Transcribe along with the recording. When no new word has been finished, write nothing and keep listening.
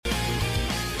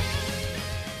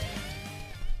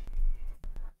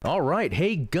All right.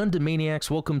 Hey, Gundam Maniacs.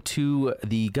 Welcome to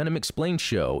the Gundam Explained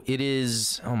show. It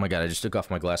is, oh my God, I just took off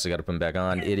my glasses. I got to put them back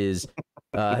on. It is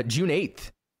June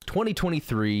 8th,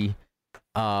 2023.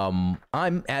 I'm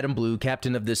Adam Blue,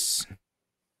 captain of this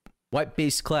white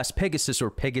base class Pegasus or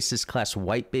Pegasus class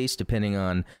white base, depending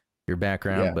on your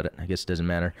background, but I guess it doesn't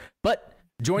matter. But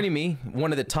joining me,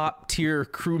 one of the top tier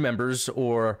crew members,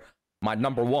 or my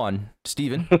number one,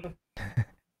 Steven.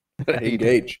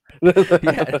 Engage.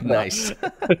 Yeah, nice.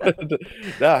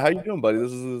 Nah, how you doing, buddy?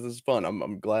 This is fun.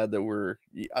 I'm glad that we're.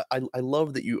 I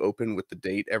love that you open with the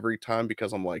date every time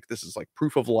because I'm like, this is like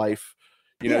proof of life.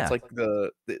 You know, it's like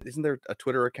isn't there a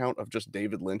Twitter account of just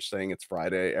David Lynch saying it's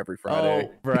Friday every Friday?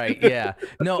 Oh, right, yeah.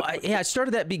 No, I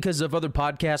started that because of other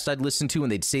podcasts I'd listen to,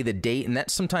 and they'd say the date, and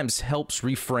that sometimes helps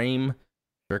reframe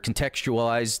or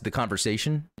contextualize the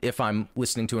conversation if I'm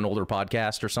listening to an older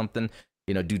podcast or something,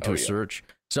 you know, due to a search.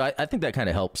 So I think that kind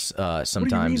of helps sometimes. What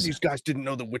do you mean these guys didn't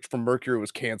know The Witch from Mercury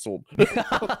was canceled?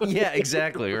 Yeah,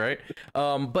 exactly, right?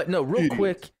 But no, real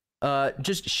quick,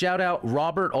 just shout out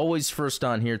Robert, always first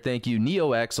on here. Thank you.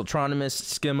 NeoX, Ultronomus,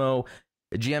 Skimmo,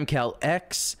 GMCal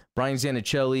X, Brian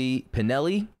Zanichelli,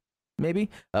 Pinelli, maybe,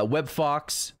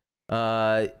 WebFox,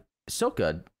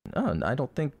 Soka. Oh, I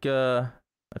don't think I've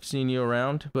seen you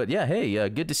around, but yeah, hey,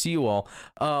 good to see you all.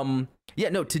 Yeah,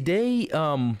 no, today,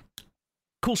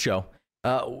 cool show.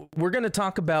 We're going to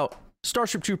talk about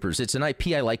Starship Troopers. It's an IP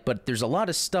I like, but there's a lot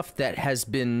of stuff that has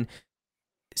been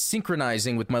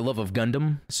synchronizing with my love of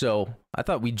Gundam, so I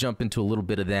thought we'd jump into a little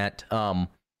bit of that.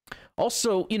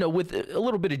 Also, you know, with a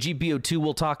little bit of GBO2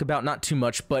 we'll talk about, not too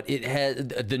much, but it had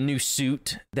the new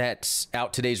suit that's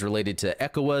out today is related to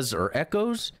ECOAS or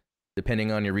ECOAS,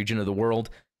 depending on your region of the world.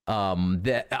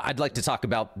 That I'd like to talk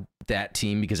about that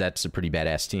team because that's a pretty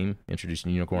badass team,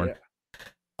 introducing Unicorn. Yeah.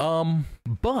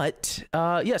 But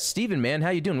yeah, Steven, man,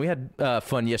 how you doing? We had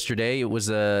fun yesterday. It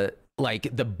was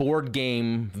like the board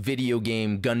game, video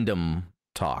game Gundam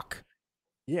talk.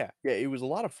 Yeah, it was a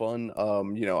lot of fun.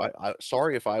 You know, I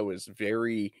sorry if I was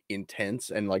very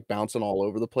intense and like bouncing all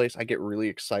over the place. I get really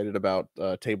excited about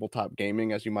tabletop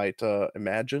gaming, as you might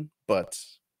imagine. But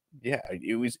yeah,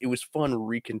 it was fun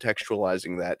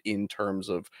recontextualizing that in terms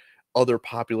of other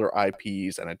popular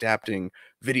IPs and adapting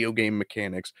video game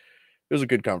mechanics. It was a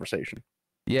good conversation.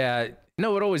 Yeah,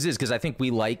 no, it always is, because I think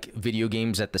we like video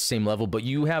games at the same level, but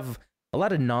you have a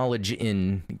lot of knowledge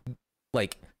in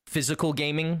like physical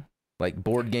gaming, like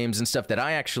board games and stuff that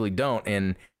I actually don't.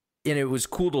 And it was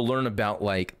cool to learn about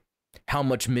like how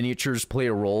much miniatures play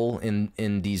a role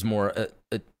in these more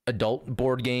adult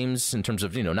board games in terms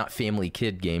of, you know, not family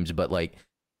kid games, but like,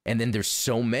 and then there's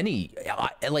so many,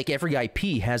 like every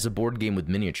IP has a board game with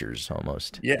miniatures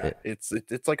almost. Yeah, it's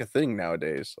like a thing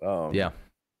nowadays. Yeah.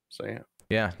 So yeah.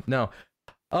 Yeah, no.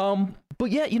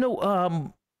 But yeah, you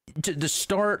know, to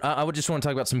start, I would just want to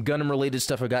talk about some Gundam related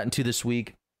stuff I got into this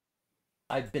week.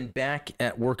 I've been back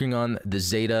at working on the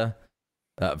Zeta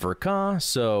Verka,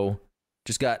 so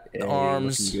just got the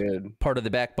arms, part of the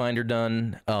back binder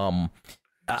done.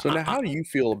 So now how do you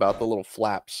feel about the little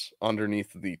flaps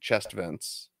underneath the chest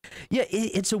vents? Yeah,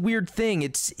 it's a weird thing.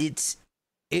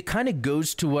 It kind of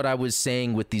goes to what I was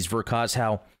saying with these Verkas,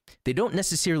 how they don't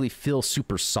necessarily feel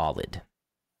super solid.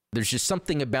 There's just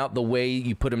something about the way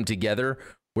you put them together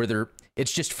where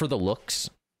it's just for the looks,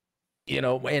 you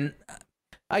know, and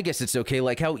I guess it's okay.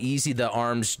 Like how easy the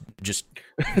arms just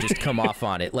come off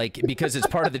on it, like, because it's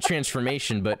part of the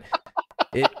transformation, but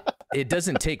it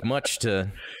doesn't take much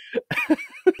to.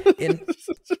 And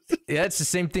yeah, it's the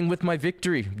same thing with my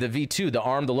Victory, the V2.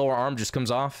 The lower arm just comes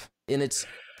off, and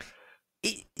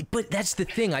but that's the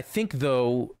thing. I think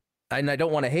though, and I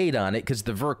don't want to hate on it because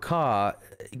the Verka,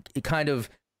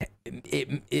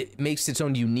 it makes its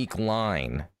own unique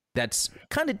line. That's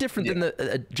kind of different than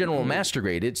the general master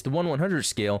grade. It's the 1/100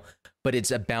 scale, but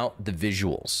it's about the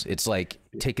visuals. It's like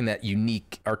taking that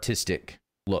unique artistic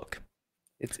look.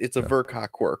 It's a Verka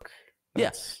quirk.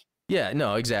 Yes. Yeah,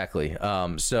 no, exactly.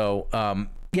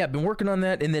 Yeah, I've been working on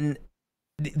that. And then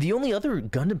the only other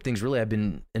Gundam things really I've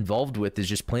been involved with is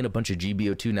just playing a bunch of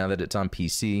GBO2 now that it's on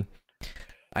PC.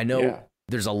 I know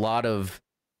there's a lot of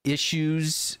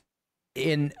issues,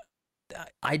 and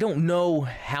I don't know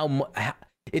how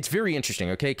it's very interesting,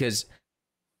 okay? Because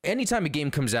anytime a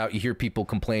game comes out, you hear people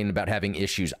complain about having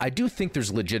issues. I do think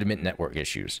there's legitimate network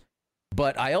issues.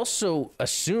 But I also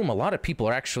assume a lot of people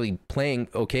are actually playing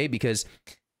okay because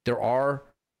there are,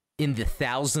 in the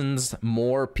thousands,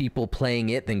 more people playing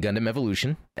it than Gundam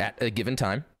Evolution at a given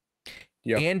time.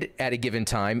 Yep. And at a given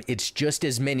time, it's just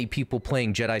as many people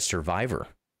playing Jedi Survivor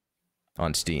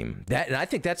on Steam. And I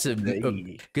think that's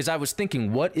because I was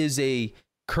thinking, what is a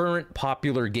current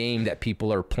popular game that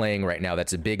people are playing right now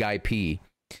that's a big IP.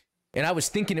 And I was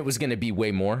thinking it was going to be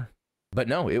way more, but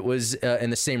no, it was in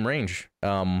the same range.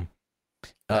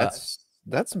 That's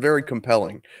very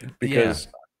compelling, because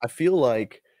I feel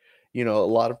like, a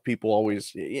lot of people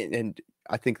always, and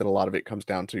I think that a lot of it comes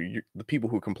down to the people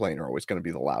who complain are always going to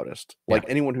be the loudest. Like,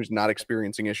 anyone who's not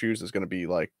experiencing issues is going to be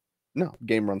like, no,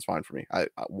 game runs fine for me.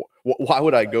 Why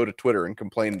would I go to Twitter and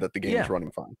complain that the game is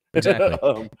running fine?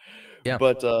 Exactly.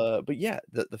 But yeah,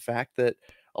 the fact that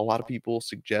a lot of people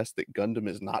suggest that Gundam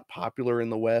is not popular in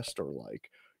the West, or like,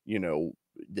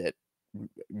 that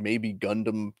maybe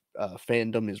Gundam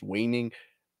fandom is waning.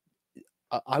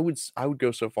 I would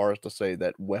go so far as to say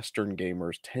that Western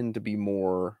gamers tend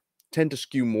to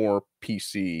skew more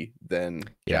PC than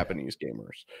Japanese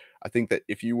gamers. I think that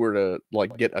if you were to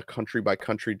like get a country by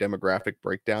country demographic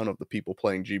breakdown of the people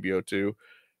playing GBO2,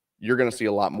 you're going to see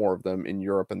a lot more of them in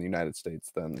Europe and the United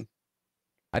States than.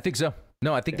 I think so.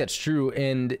 No, I think that's true.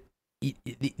 And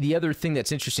the other thing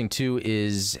that's interesting too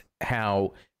is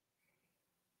how,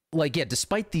 like,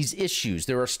 despite these issues,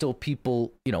 there are still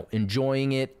people,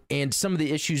 enjoying it. And some of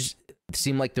the issues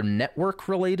seem like they're network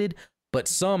related, but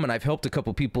some, and I've helped a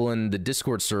couple people in the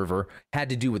Discord server, had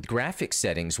to do with graphic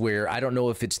settings, where I don't know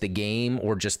if it's the game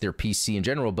or just their PC in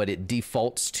general, but it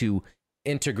defaults to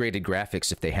integrated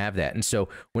graphics if they have that. And so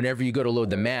whenever you go to load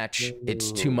the match,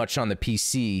 it's too much on the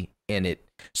PC. And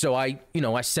so I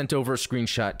sent over a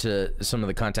screenshot to some of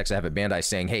the contacts I have at Bandai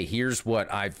saying, hey, here's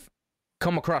what I've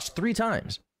come across 3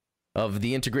 times of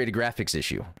the integrated graphics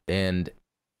issue. And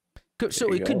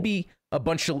so it could be a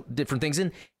bunch of different things.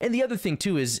 And the other thing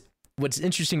too is, what's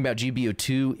interesting about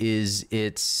GBO2 is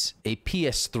it's a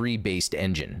PS3 based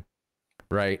engine,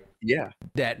 right? Yeah.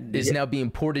 That is now being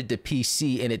ported to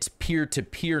PC, and it's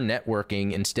peer-to-peer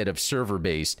networking instead of server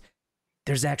based.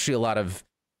 There's actually a lot of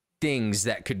things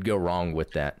that could go wrong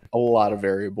with that. A lot of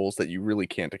variables that you really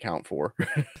can't account for.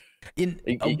 And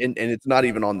it's not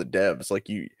even on the devs. Like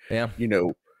you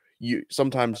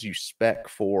sometimes you spec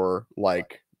for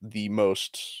like the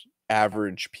most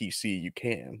average PC you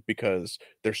can, because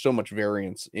there's so much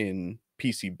variance in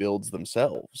PC builds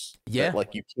themselves. That,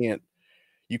 like, you can't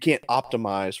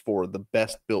optimize for the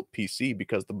best built PC,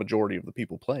 because the majority of the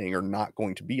people playing are not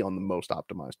going to be on the most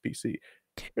optimized PC.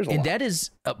 And that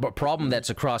is a problem that's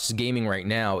across gaming right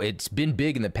now. It's been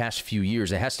big in the past few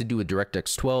years. It has to do with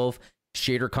DirectX 12,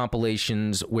 shader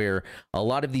compilations, where a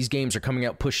lot of these games are coming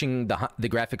out pushing the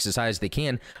graphics as high as they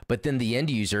can, but then the end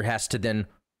user has to then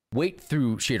wait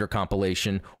through shader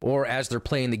compilation, or as they're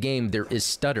playing the game, there is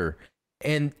stutter.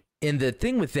 And the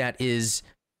thing with that is,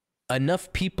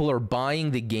 enough people are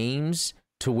buying the games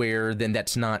to where then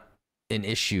that's not an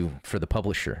issue for the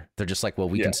publisher. They're just like, well,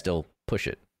 we can still push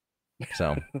it.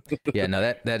 So yeah, no,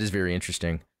 that is very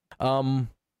interesting.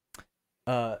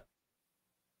 The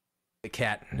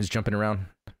cat is jumping around.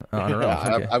 I don't know.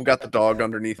 Okay. I've got the dog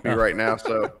underneath me right now,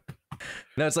 so.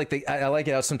 No, it's like I like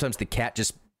it how sometimes the cat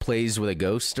just plays with a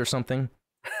ghost or something.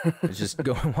 It's just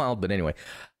going wild. But anyway,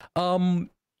 no,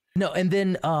 and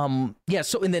then and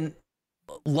then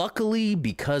luckily,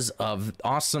 because of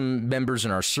awesome members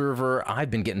in our server, I've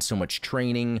been getting so much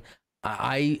training.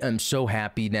 I am so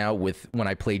happy now with when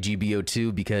I play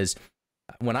GBO2, because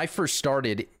when I first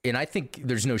started, and I think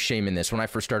there's no shame in this, when I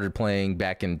first started playing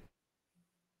back in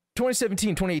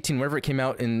 2017, 2018, whenever it came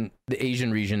out in the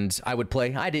Asian regions, I would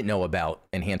play. I didn't know about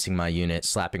enhancing my unit,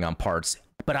 slapping on parts,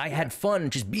 but I had fun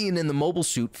just being in the mobile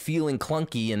suit, feeling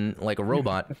clunky and like a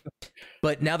robot.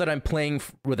 But now that I'm playing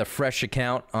with a fresh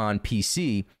account on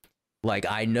PC, like,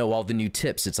 I know all the new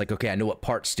tips. It's like, okay, I know what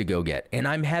parts to go get, and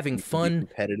I'm having fun.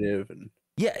 Competitive and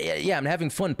I'm having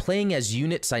fun playing as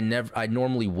units I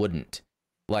normally wouldn't.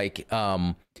 Like,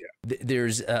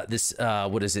 there's this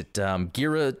what is it?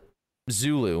 Gira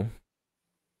Zulu.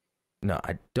 No,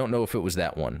 I don't know if it was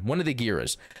that one. One of the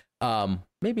Giras.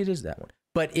 Maybe it is that one.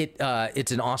 But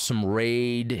it's an awesome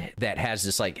raid that has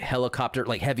this like helicopter,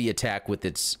 like heavy attack with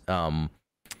its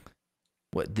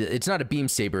it's not a beam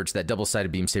saber, it's that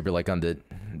double-sided beam saber like on the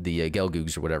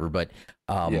Gelgoogs or whatever, but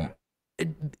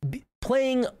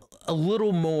playing a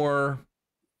little more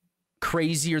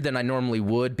crazier than I normally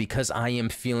would, because I am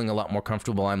feeling a lot more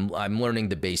comfortable. I'm learning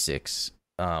the basics.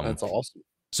 That's awesome.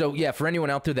 So yeah, for anyone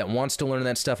out there that wants to learn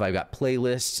that stuff, I've got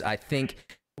playlists. I think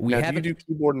do you do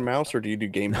keyboard and mouse, or do you do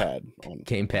gamepad?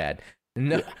 Gamepad.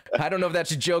 No, I don't know if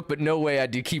that's a joke, but no way I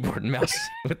do keyboard and mouse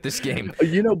with this game.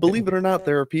 Believe it or not,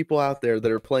 there are people out there that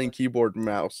are playing keyboard and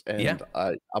mouse, and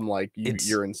I'm like,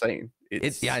 you're insane.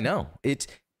 I know.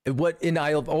 And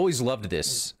I've always loved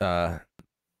this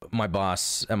my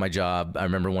boss at my job, I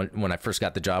remember when I first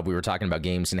got the job, we were talking about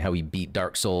games and how he beat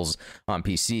Dark Souls on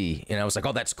PC. And I was like,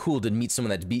 oh, that's cool to meet someone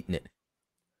that's beaten it.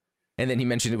 And then he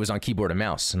mentioned it was on keyboard and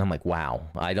mouse. And I'm like, wow,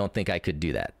 I don't think I could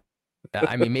do that.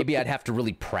 I mean, maybe I'd have to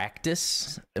really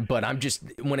practice, but I'm just,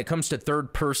 when it comes to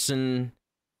third person,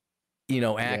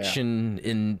 action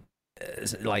in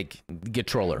like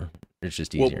controller, it's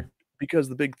just easier. Well, because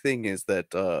the big thing is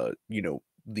that,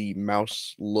 the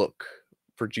mouse look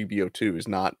for GBO2 is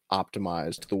not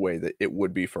optimized the way that it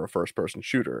would be for a first-person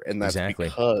shooter, and that's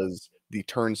because the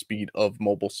turn speed of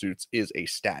mobile suits is a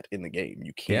stat in the game.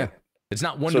 You can't. Yeah. It's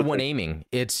not one-to-one aiming.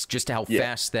 It's just how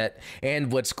fast that.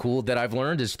 And what's cool that I've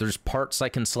learned is there's parts I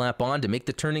can slap on to make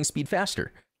the turning speed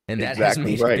faster. And that has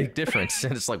made a big difference.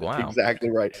 And it's like, wow. Exactly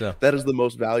right. So, that is the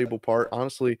most valuable part.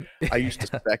 Honestly, I used to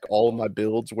spec all of my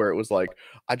builds where it was like,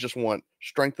 I just want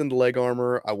strengthened leg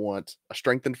armor. I want a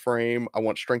strengthened frame. I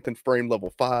want strengthened frame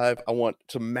level 5. I want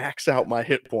to max out my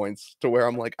hit points to where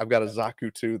I'm like, I've got a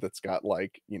Zaku 2 that's got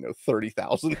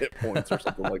 30,000 hit points or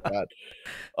something like that.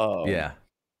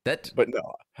 But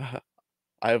no,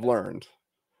 I have learned.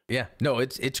 Yeah, no,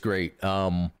 it's great.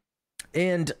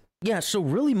 And yeah, so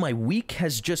really my week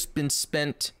has just been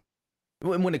spent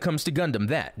when it comes to Gundam,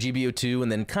 that GBO2,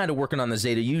 and then kind of working on the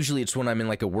Zeta. Usually it's when I'm in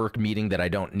like a work meeting that I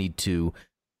don't need to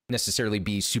necessarily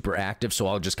be super active, so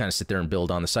I'll just kind of sit there and build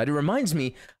on the side. It reminds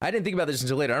me, I didn't think about this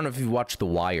until later. I don't know if you've watched The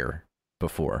Wire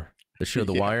before. The show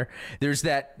The Wire. There's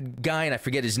that guy, and I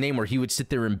forget his name, where he would sit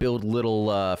there and build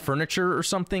little furniture or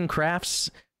something,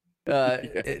 crafts.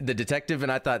 The detective,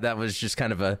 and I thought that was just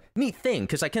kind of a neat thing,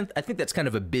 because I think that's kind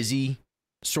of a busy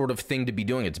sort of thing to be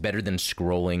doing. It's better than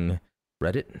scrolling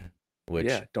Reddit.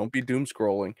 Don't be doom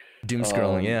scrolling.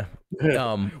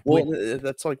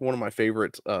 That's like one of my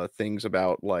favorite things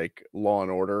about like Law and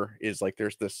Order is like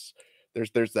there's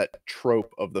that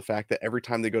trope of the fact that every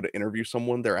time they go to interview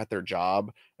someone, they're at their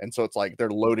job, and so it's like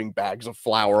they're loading bags of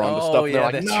flour onto stuff. And they're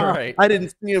like, "No, right. I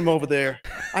didn't see him over there.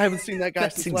 I haven't seen that guy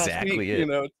since last week."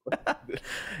 It.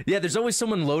 Yeah, there's always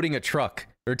someone loading a truck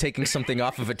or taking something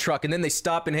off of a truck, and then they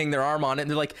stop and hang their arm on it, and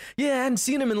they're like, "Yeah, I hadn't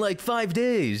seen him in like 5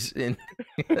 days." And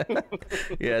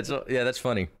that's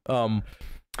funny. And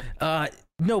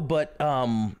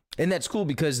that's cool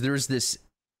because there's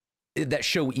that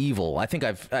show Evil. I think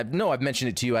I've mentioned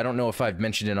it to you. I don't know if I've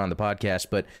mentioned it on the podcast,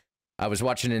 but I was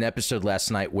watching an episode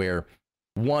last night where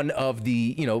one of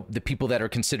the people that are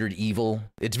considered evil,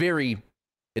 it's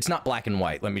not black and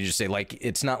white. Let me just say, like,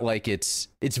 it's not like it's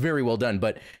very well done,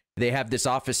 but they have this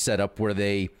office set up where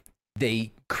they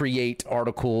create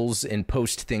articles and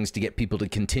post things to get people to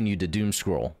continue to doom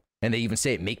scroll. And they even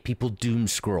say it, make people doom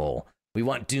scroll. We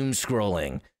want doom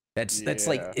scrolling. That's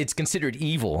like, it's considered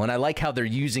evil. And I like how they're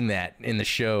using that in the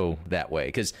show that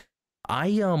way. Cause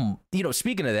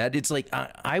speaking of that, it's like,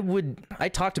 I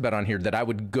talked about on here that I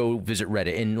would go visit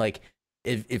Reddit, and like,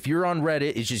 if you're on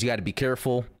Reddit, it's just, you got to be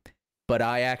careful. But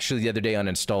I actually the other day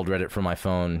uninstalled Reddit from my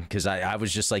phone. Cause I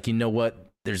was just like, you know what?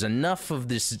 There's enough of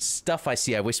this stuff I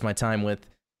see. I waste my time with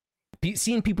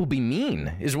seeing people be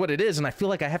mean is what it is. And I feel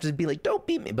like I have to be like, don't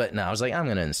be mean. But no, I was like, I'm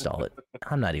going to install it.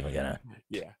 I'm not even going to.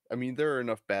 Yeah. I mean, there are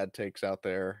enough bad takes out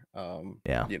there.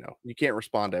 You can't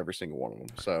respond to every single one of them.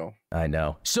 So I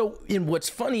know. So what's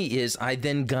funny is I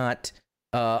then got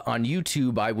on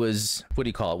YouTube, I was, what do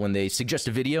you call it? When they suggest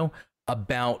a video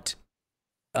about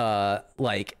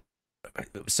like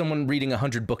someone reading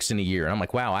 100 books in a year. And I'm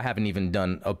like, wow, I haven't even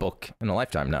done a book in a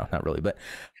lifetime. No, not really. But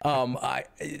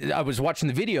I was watching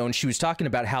the video, and she was talking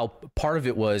about how part of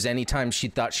it was anytime she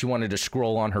thought she wanted to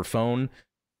scroll on her phone,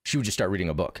 she would just start reading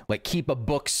a book, like keep a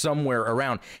book somewhere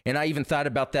around. And I even thought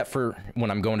about that for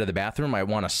when I'm going to the bathroom. I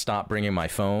want to stop bringing my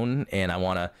phone, and I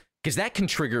want to, because that can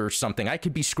trigger something. I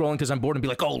could be scrolling because I'm bored and be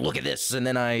like, oh, look at this. And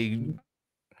then I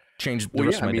change the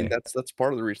rest of my day. That's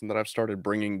part of the reason that I've started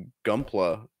bringing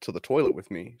Gunpla to the toilet with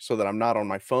me, so that I'm not on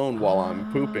my phone while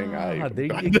I'm pooping.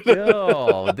 There you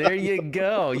go. There you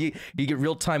go. You get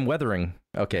real-time weathering.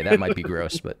 Okay, that might be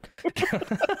gross, but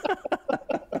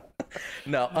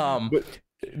no.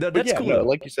 That's cool. No,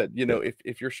 like you said,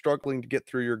 if you're struggling to get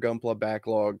through your Gunpla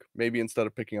backlog, maybe instead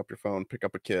of picking up your phone, pick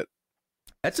up a kit.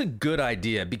 That's a good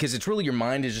idea, because it's really your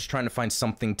mind is just trying to find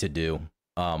something to do.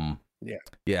 But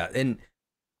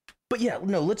yeah,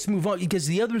 no, let's move on, because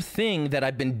the other thing that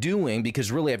I've been doing, because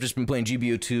really I've just been playing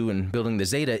GBO2 and building the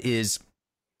Zeta, is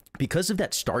because of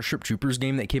that Starship Troopers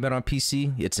game that came out on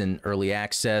PC. It's in early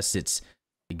access. It's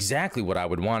exactly what I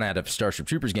would want out of a Starship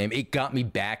Troopers game. It got me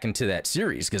back into that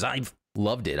series because I've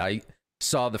loved it. I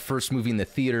saw the first movie in the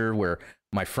theater where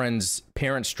my friend's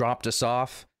parents dropped us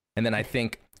off, and then I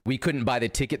think we couldn't buy the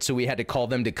ticket, so we had to call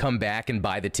them to come back and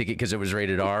buy the ticket because it was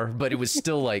rated R. But it was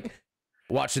still like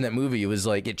watching that movie, it was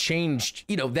like it changed.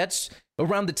 That's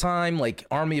around the time like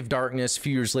Army of Darkness, a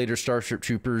few years later, Starship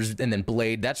Troopers, and then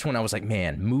Blade. That's when I was like,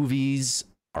 man, movies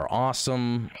are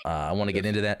awesome. I want to get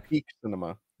into that. Peak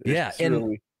cinema. Yeah,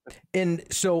 and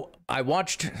so I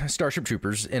watched Starship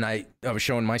Troopers, and I was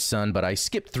showing my son, but I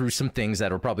skipped through some things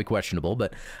that are probably questionable.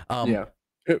 But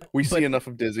we see enough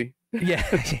of Dizzy. Yeah,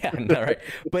 no, right.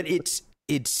 But it's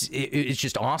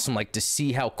just awesome, like to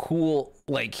see how cool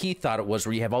like he thought it was,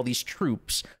 where you have all these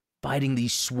troops fighting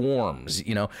these swarms,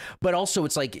 But also,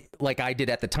 it's like I did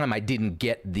at the time, I didn't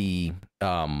get the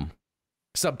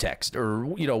subtext or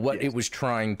what it was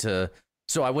trying to.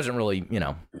 So I wasn't really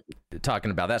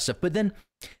talking about that stuff. But then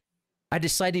I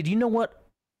decided, you know what?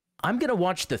 I'm gonna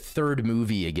watch the third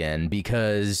movie again,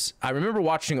 because I remember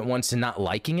watching it once and not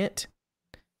liking it.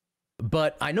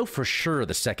 But I know for sure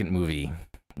the second movie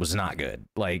was not good.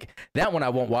 Like that one I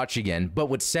won't watch again. But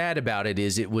what's sad about it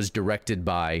is it was directed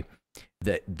by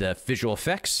the visual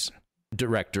effects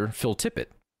director, Phil Tippett.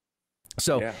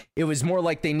 So it was more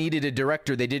like they needed a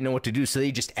director. They didn't know what to do, so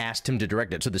they just asked him to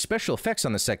direct it. So the special effects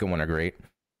on the second one are great,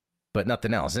 but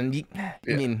nothing else. And I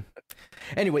mean,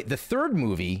 anyway, the third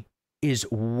movie is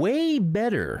way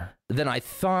better than I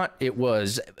thought it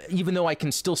was, even though I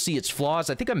can still see its flaws.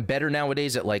 I think I'm better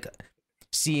nowadays at like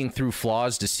seeing through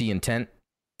flaws to see intent.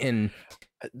 And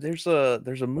there's a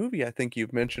movie I think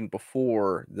you've mentioned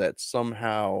before that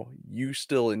somehow you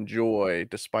still enjoy,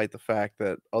 despite the fact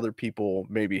that other people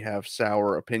maybe have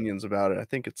sour opinions about it. I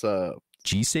think it's a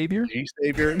G-Savior.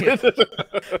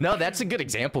 No, that's a good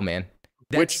example, man.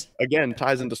 Which again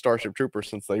ties into Starship Troopers,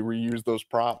 since they reuse those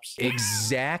props.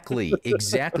 Exactly.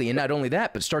 And not only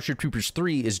that, but Starship Troopers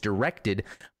 3 is directed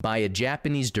by a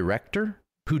Japanese director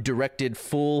who directed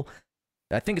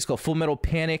I think it's called Full Metal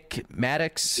Panic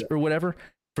Maddox or whatever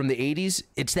from the 80s.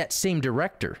 It's that same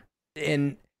director.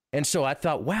 And so I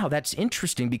thought, wow, that's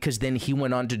interesting, because then he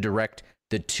went on to direct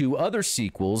the two other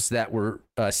sequels that were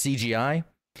CGI.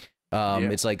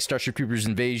 It's like Starship Troopers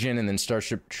Invasion and then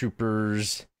Starship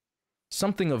Troopers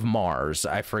something of Mars.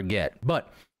 I forget.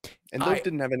 And those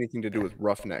didn't have anything to do with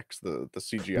Roughnecks, the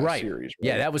CGI series. Right?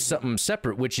 Yeah, that was something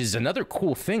separate, which is another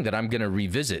cool thing that I'm going to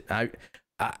revisit. I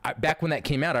back when that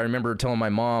came out, I remember telling my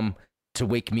mom to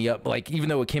wake me up. Like, even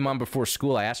though it came on before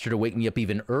school, I asked her to wake me up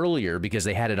even earlier because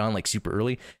they had it on like super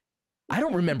early. I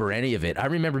don't remember any of it. I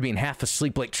remember being half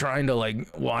asleep, like trying to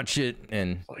like watch it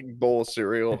and like bowl of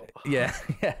cereal. Yeah,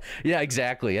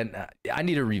 exactly. And I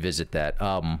need to revisit that.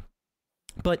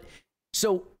 But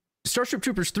so Starship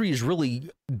Troopers 3 is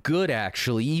really good,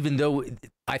 actually, even though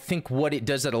I think what it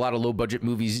does that a lot of low budget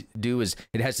movies do is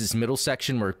it has this middle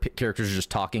section where characters are just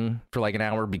talking for like an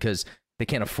hour because they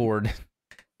can't afford,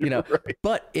 right.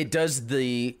 But it does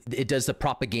the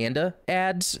propaganda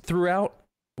ads throughout,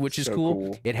 which is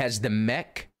cool. It has the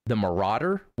mech, the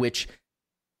Marauder, which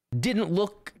didn't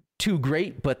look too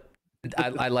great, but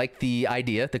I like the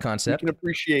idea, the concept. You can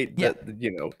appreciate that,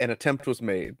 an attempt was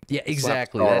made. Yeah,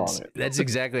 exactly. That's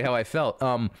exactly how I felt.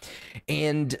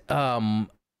 And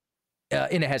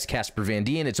it has Casper Van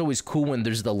Dien. It's always cool when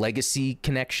there's the legacy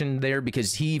connection there,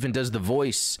 because he even does the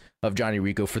voice of Johnny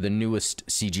Rico for the newest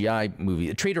CGI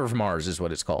movie. Traitor of Mars is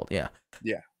what it's called. Yeah.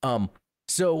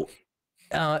 So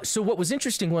what was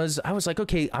interesting was I was like,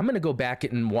 okay, I'm going to go back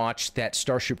and watch that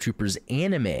Starship Troopers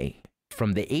anime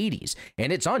from the 80s,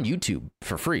 and it's on YouTube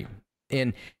for free.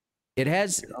 And it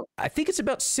has, I think it's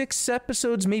about 6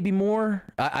 episodes, maybe more.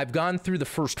 I've gone through the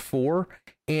first 4,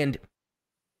 and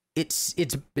it's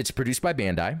produced by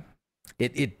Bandai.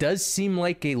 It does seem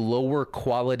like a lower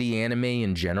quality anime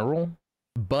in general,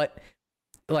 but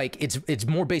like it's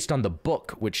more based on the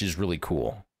book, which is really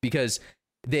cool, because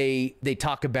they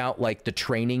talk about like the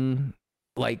training,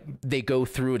 like they go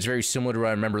through. It's very similar to what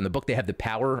I remember in the book. They have the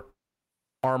power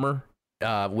armor,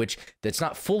 which that's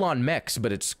not full on mechs,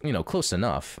 but it's close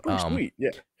enough. Sweet,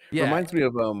 yeah. Reminds me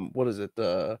of what is it?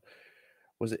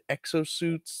 Was it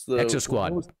Exosuits? Exo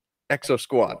Squad. Exo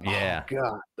Squad. Yeah. Oh,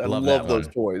 God, I love those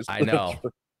toys. I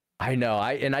know.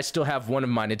 I still have one of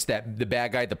mine. It's the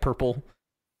bad guy, the purple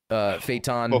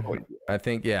Phaeton. Oh, yeah. I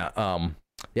think. Yeah.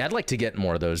 I'd like to get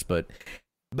more of those, but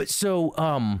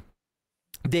so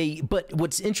but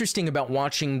what's interesting about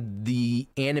watching the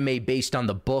anime based on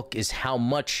the book is how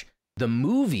much the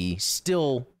movie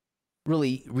still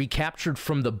really recaptured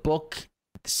from the book,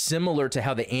 similar to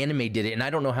how the anime did it. And I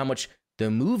don't know how much the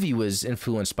movie was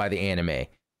influenced by the anime,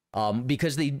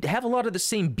 because they have a lot of the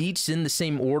same beats in the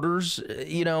same orders.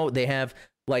 They have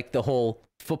like the whole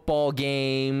football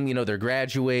game, they're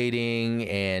graduating,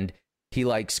 and he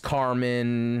likes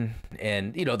Carmen,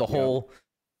 and the whole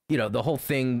the whole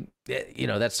thing,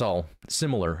 that's all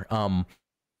similar.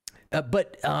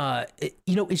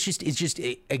 You know, it's just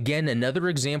again another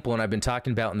example, and I've been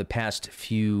talking about in the past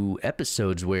few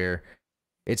episodes where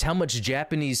it's how much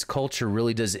Japanese culture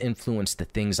really does influence the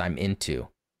things I'm into.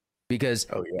 Because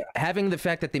having the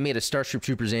fact that they made a Starship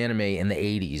Troopers anime in the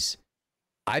 80s,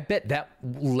 I bet that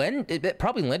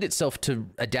probably lend itself to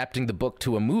adapting the book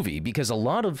to a movie, because a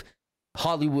lot of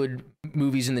Hollywood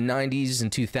movies in the 90s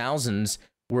and 2000s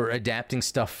were adapting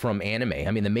stuff from anime.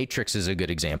 I mean, The Matrix is a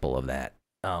good example of that.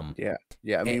 Yeah.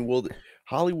 I mean, well,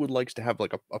 Hollywood likes to have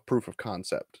like a proof of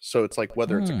concept. So it's like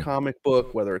whether it's a comic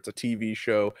book, whether it's a TV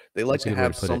show, they like to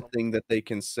have something that they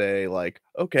can say like,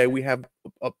 okay, we have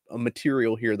a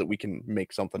material here that we can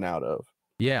make something out of.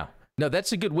 Yeah. No,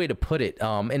 that's a good way to put it.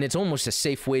 And it's almost a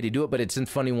safe way to do it, but it's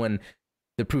funny when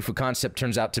the proof of concept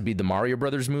turns out to be the Mario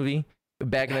Brothers movie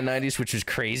back in the 90s, which was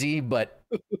crazy, but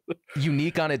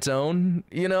unique on its own,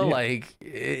 you know, like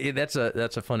that's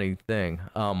a funny thing.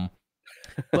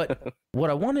 But what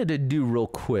I wanted to do real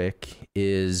quick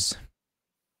is,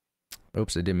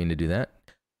 oops, I didn't mean to do that.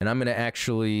 And I'm going to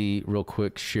actually real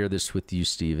quick share this with you,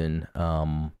 Steven.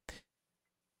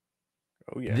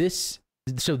 This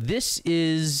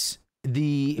is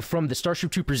from the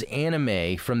Starship Troopers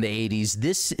anime from the 80s.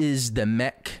 This is the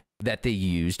mech that they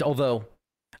used, although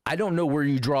I don't know where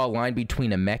you draw a line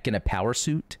between a mech and a power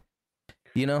suit.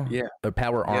 You know, or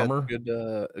power armor.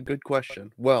 A good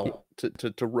question. Well,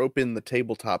 to rope in the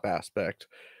tabletop aspect,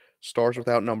 Stars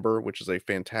Without Number, which is a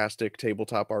fantastic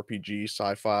tabletop RPG,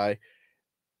 sci-fi,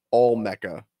 all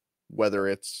mecha, whether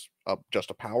it's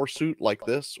just a power suit like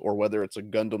this, or whether it's a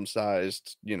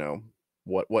Gundam-sized, you know,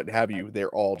 what have you,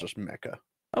 they're all just mecha.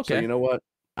 Okay, so you know what?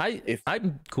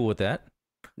 I'm cool with that.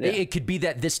 Yeah. It could be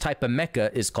that this type of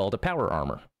mecha is called a power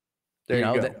armor. There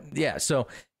you go. So.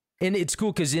 And it's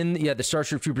cool because in the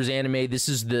Starship Troopers anime, this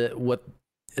is what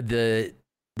the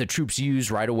troops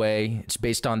use right away. It's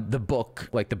based on the book,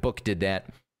 like the book did that.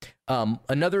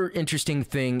 Another interesting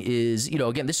thing is, you know,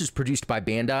 again, this is produced by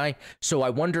Bandai, so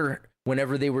I wonder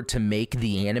whenever they were to make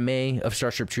the anime of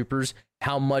Starship Troopers,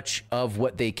 how much of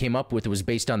what they came up with was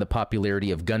based on the popularity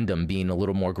of Gundam being a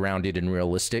little more grounded and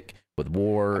realistic with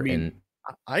war.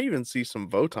 I even see some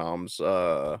Votom's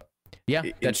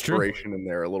that's true. Inspiration in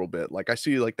there a little bit. Like I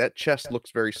see like that chest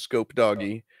looks very Scope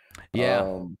Doggy.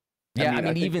 I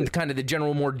mean even kind of the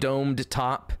general more domed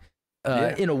top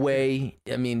in a way.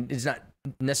 I mean, it's not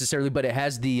necessarily, but it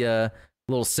has the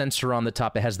little sensor on the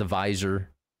top. It has the visor.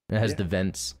 It has the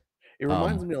vents. It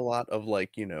reminds me a lot of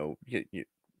like, you know,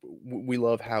 we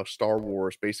love how Star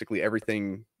Wars, basically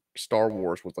everything Star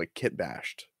Wars was like kit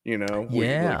bashed, you know?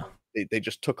 They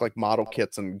just took like model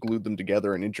kits and glued them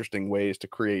together in interesting ways to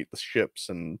create the ships.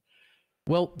 And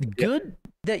well, good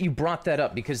that you brought that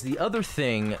up, because the other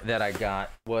thing that I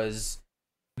got was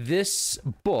this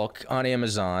book on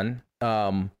Amazon,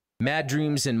 Mad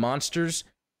Dreams and Monsters.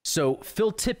 So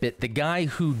Phil Tippett, the guy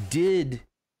who did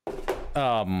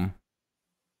the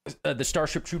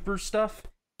Starship Troopers stuff,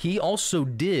 he also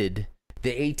did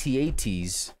the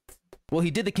AT-ATs. Well,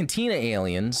 he did the Cantina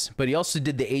Aliens, but he also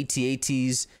did the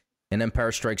AT-ATs and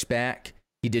Empire Strikes Back.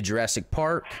 He did Jurassic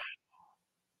Park.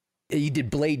 He did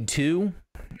Blade 2.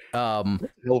 That's a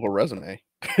hell of a resume.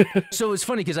 So it's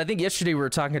funny because I think yesterday we were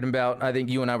talking about, I think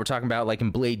you and I were talking about, like in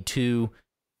Blade 2,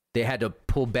 they had to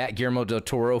pull back Guillermo del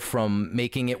Toro from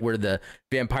making it where the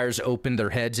vampires opened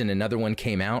their heads and another one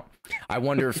came out. I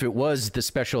wonder if it was the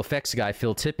special effects guy,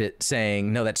 Phil Tippett,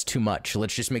 saying, no, that's too much.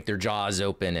 Let's just make their jaws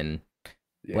open and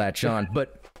latch on.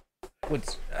 But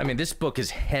this book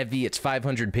is heavy. It's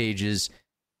 500 pages.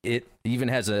 It even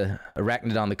has a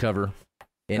arachnid on the cover.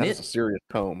 And it's a serious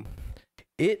tome.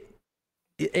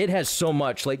 It has so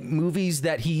much, like movies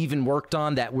that he even worked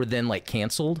on that were then like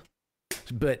canceled,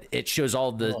 but it shows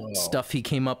all the stuff he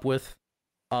came up with.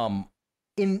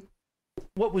 In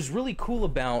what was really cool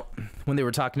about when they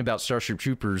were talking about Starship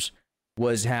Troopers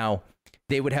was how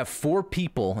they would have 4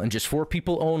 people, and just 4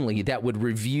 people only, that would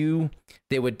review.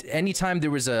 They would, anytime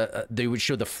there was they would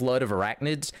show the flood of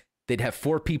arachnids, they'd have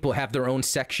 4 people have their own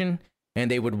section, and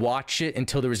they would watch it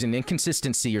until there was an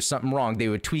inconsistency or something wrong. They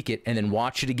would tweak it and then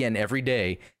watch it again every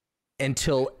day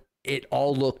until it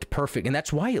all looked perfect. And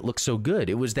that's why it looked so good.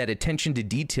 It was that attention to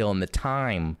detail and the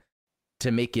time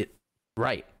to make it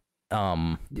right.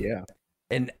 I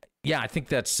think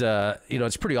that's,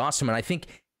 it's pretty awesome. And I think,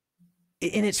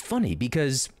 and it's funny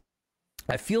because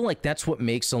I feel like that's what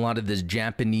makes a lot of this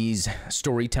Japanese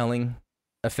storytelling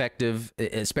effective,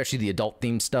 especially the adult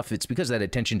themed stuff. It's because of that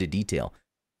attention to detail.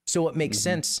 So it makes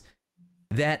sense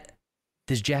that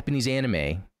this Japanese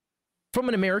anime from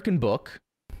an American book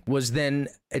was then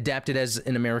adapted as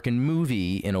an American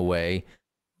movie in a way.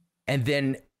 And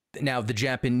then now the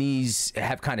Japanese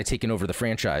have kind of taken over the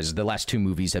franchise. The last two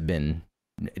movies have been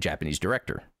a Japanese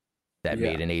director that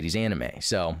made an 80s anime.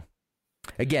 So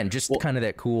again, just kind of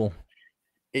that cool.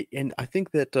 And I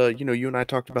think that, you and I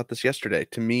talked about this yesterday.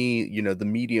 To me, the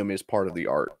medium is part of the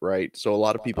art, right? So a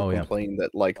lot of people complain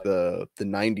that like the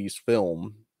 90s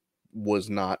film was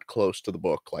not close to the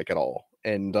book like at all.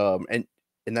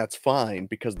 And that's fine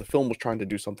because the film was trying to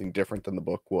do something different than the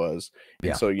book was.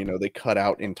 And so, they cut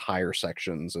out entire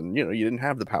sections and, you didn't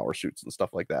have the power suits and stuff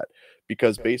like that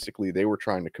because basically they were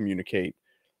trying to communicate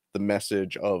the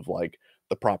message of like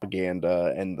the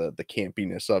propaganda and the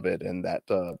campiness of it and that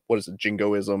what is it,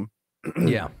 jingoism.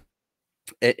 Yeah.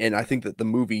 And I think that the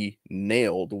movie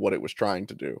nailed what it was trying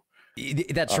to do.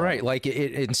 That's right. Like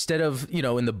instead of,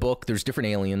 in the book there's different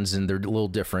aliens and they're a little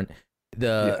different.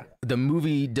 The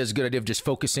movie does a good idea of just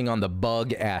focusing on the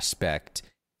bug aspect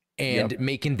and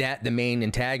making that the main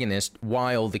antagonist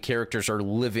while the characters are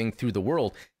living through the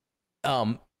world.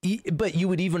 But you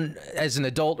would even, as an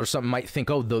adult or something, might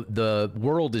think, oh, the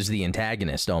world is the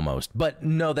antagonist almost. But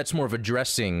no, that's more of a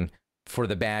dressing for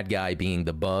the bad guy being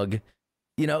the bug.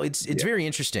 It's very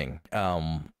interesting.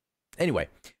 Anyway,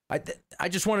 I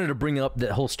just wanted to bring up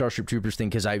the whole Starship Troopers thing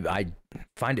because I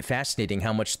find it fascinating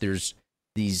how much there's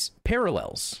these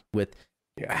parallels with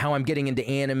how I'm getting into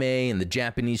anime and the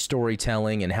Japanese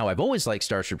storytelling and how I've always liked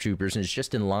Starship Troopers, and it's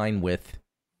just in line with,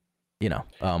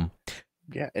 and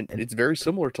it's very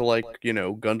similar to like,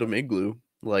 Gundam Igloo,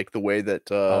 like the way that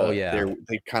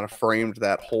they kind of framed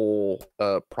that whole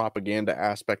propaganda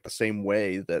aspect the same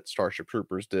way that Starship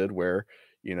Troopers did, where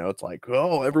it's like,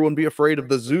 oh, everyone be afraid of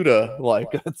the Zuda. Like,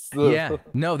 that's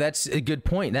no, that's a good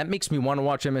point. That makes me want to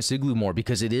watch MS Igloo more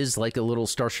because it is like a little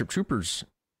Starship Troopers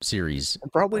series.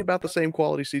 And probably about the same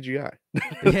quality CGI.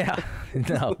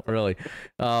 No, really.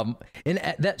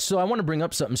 So I want to bring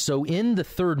up something. So in the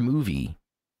third movie,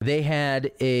 they had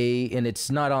and it's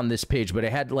not on this page, but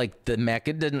it had like the mech.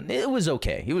 It was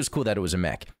okay. It was cool that it was a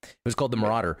mech. It was called the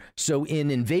Marauder. So in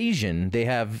Invasion, they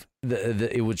have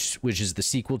which is the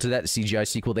sequel to that, the CGI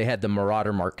sequel. They had the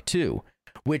Marauder Mark II,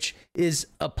 which is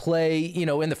a play,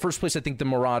 in the first place, I think the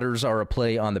Marauders are a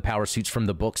play on the power suits from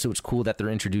the book. So it's cool that they're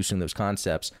introducing those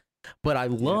concepts. But I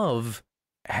love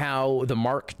how the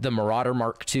Marauder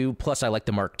Mark II, plus I like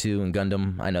the Mark II and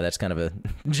Gundam. I know that's kind of a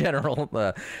general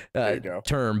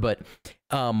term, but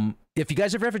if you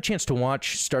guys ever have a chance to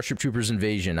watch Starship Troopers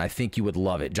Invasion, I think you would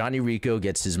love it. Johnny Rico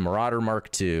gets his Marauder Mark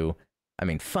II. I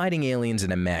mean, fighting aliens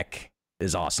in a mech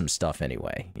is awesome stuff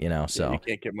anyway, so you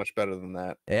can't get much better than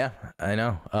that. Yeah, I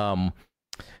know.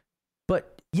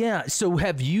 But yeah, so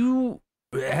have you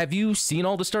seen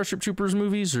all the Starship Troopers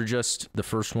movies or just the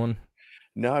first one?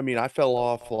 No, I mean, I fell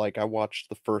off. Like, I watched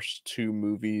the first two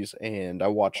movies and I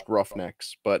watched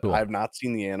Roughnecks, but I have not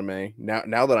seen the anime.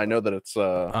 Now that I know that it's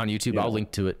on YouTube, I'll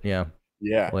link to it. Yeah,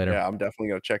 later. Yeah, I'm definitely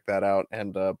gonna check that out.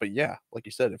 And but yeah, like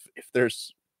you said,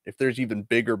 if there's even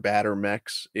bigger, badder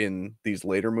mechs in these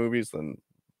later movies, then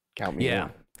count me in.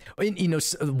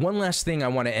 And, one last thing I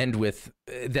want to end with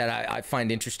that I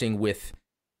find interesting with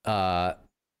Starship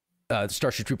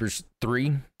Troopers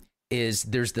 3 is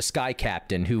there's the Sky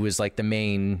Captain who is like the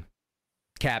main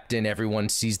captain. Everyone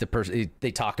sees the person.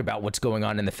 They talk about what's going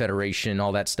on in the Federation,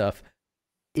 all that stuff.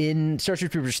 In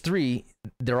Starship Troopers 3,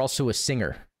 they're also a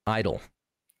singer, idol.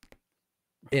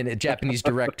 And a Japanese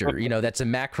director, that's a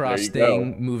Macross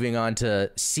thing. Moving on to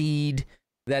Seed,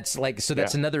 that's like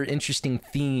that's another interesting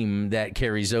theme that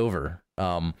carries over.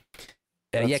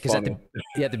 Because at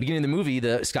the beginning of the movie,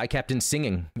 the Sky Captain's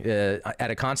singing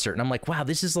at a concert, and I'm like, wow,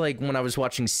 this is like when I was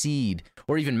watching Seed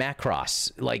or even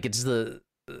Macross. Like it's the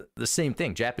same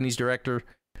thing. Japanese director.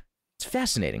 It's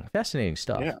fascinating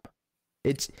stuff. Yeah,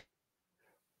 it's.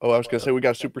 Oh, I was gonna say we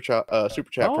got a super chat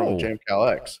from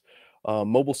JamCal X.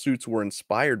 Mobile suits were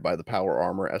inspired by the power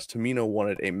armor, as Tomino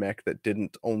wanted a mech that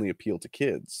didn't only appeal to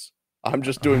kids. I'm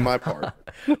just doing my part.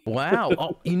 Wow.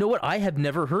 Oh, you know what? I have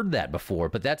never heard that before,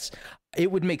 but it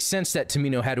would make sense that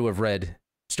Tomino had to have read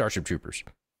Starship Troopers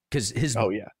because his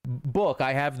book,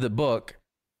 I have the book,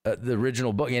 the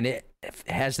original book, and it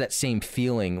has that same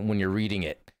feeling when you're reading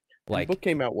it. Like the book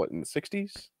came out, what, in the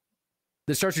 60s?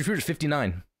 The Starship Troopers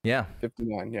 59. Yeah.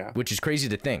 59, yeah. Which is crazy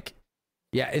to think.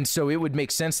 Yeah, and so it would make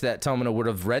sense that Tomino would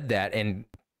have read that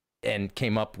and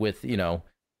came up with,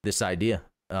 this idea.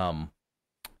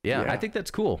 Yeah, I think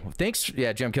that's cool. Thanks,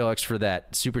 Jam X for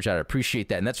that super chat. I appreciate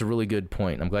that, and that's a really good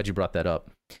point. I'm glad you brought that up.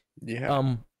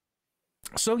 Yeah.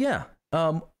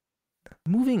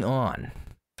 Moving on.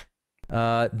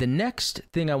 The next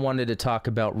thing I wanted to talk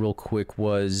about real quick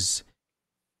was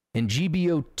in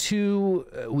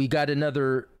GBO2, we got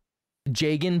another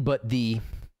Jagan, but the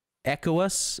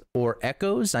ECOAS or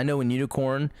Echoes. I know in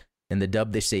Unicorn in the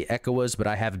dub they say ECOAS, but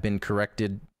I have been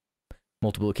corrected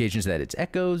multiple occasions that it's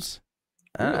Echoes.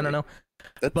 Really? I don't know.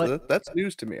 That's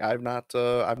news to me. I've not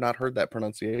heard that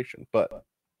pronunciation, but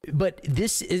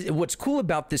this is what's cool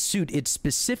about this suit. It's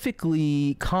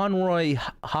specifically Conroy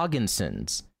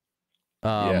Hogginson's.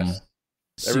 Yes,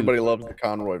 everybody loves the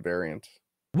Conroy variant.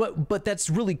 But that's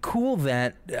really cool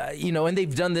that and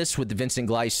they've done this with Vincent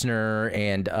Gleisner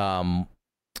and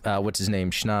what's his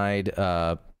name, Schneid.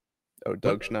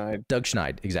 Doug Schneid. Doug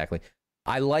Schneid, exactly.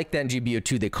 I like that in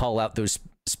GBO2 they call out those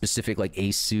specific like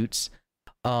ace suits.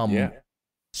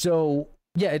 So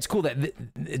yeah, it's cool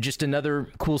that just another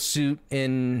cool suit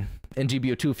in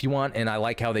GBO2 if you want, and I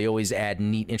like how they always add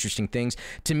neat, interesting things.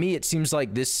 To me, it seems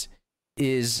like this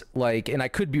is like, and I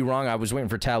could be wrong, I was waiting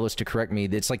for Talos to correct me,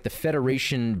 it's like the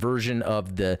Federation version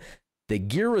of the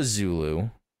Gira Zulu,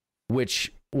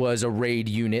 which was a raid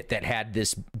unit that had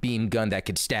this beam gun that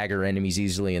could stagger enemies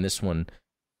easily, and this one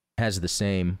has the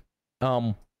same.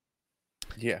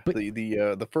 Yeah, but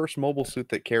the first mobile suit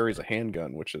that carries a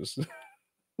handgun, which is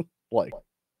like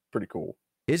pretty cool.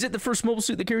 Is it the first mobile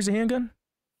suit that carries a handgun?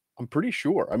 I'm pretty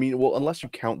sure. I mean, well, unless you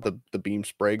count the beam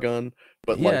spray gun,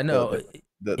 but yeah, like no,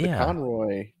 the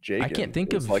Conroy Jagan, I can't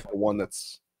think of like the one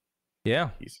that's yeah.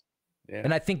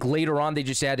 And I think later on they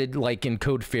just added like in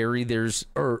Code Fairy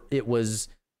it was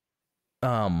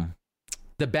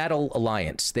the Battle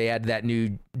Alliance. They add that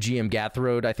new GM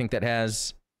Gathroad, I think, that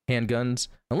has handguns.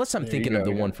 Unless I'm thinking of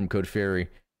the one from Code Fairy.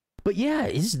 But yeah,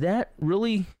 is that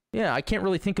really? Yeah, I can't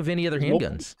really think of any other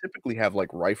handguns. Typically have like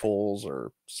rifles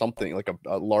or something like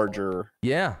a larger.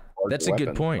 Yeah, that's a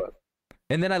good point.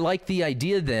 And then I like the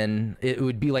idea then, it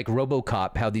would be like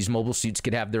RoboCop, how these mobile suits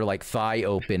could have their like thigh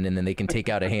open and then they can take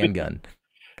out a handgun.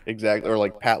 Exactly, or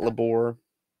like Pat Labor.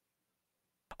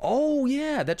 Oh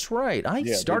yeah, that's right. I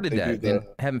started that and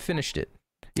haven't finished it.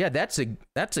 Yeah, that's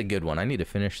a good one. I need to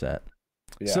finish that.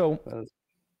 Yeah,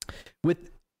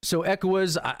 so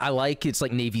ECOAS, I like, it's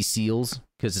like Navy SEALs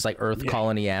because it's like Earth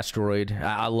colony asteroid.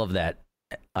 I love that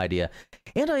idea.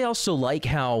 And I also like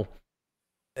how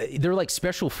they're like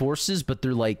special forces, but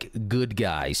they're like good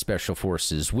guy special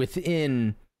forces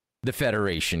within the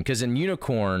Federation. Because in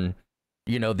Unicorn,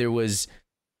 there was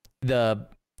where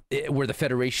the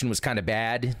Federation was kind of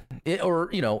bad, or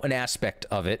an aspect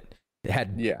of it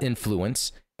had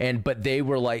influence, but they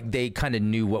were like, they kind of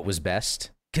knew what was best.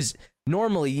 Because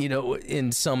normally,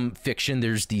 in some fiction,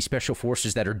 there's the special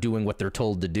forces that are doing what they're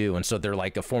told to do, and so they're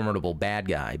like a formidable bad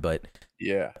guy. But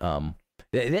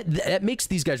that makes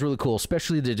these guys really cool,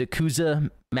 especially the Yakuza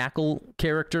Mackle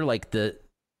character, like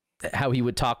how he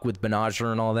would talk with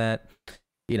Benager and all that.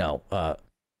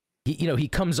 He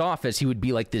comes off as he would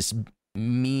be like this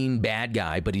mean bad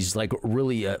guy, but he's like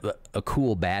really a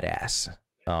cool badass.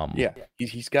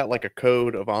 He's got like a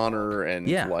code of honor and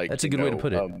like that's a good way to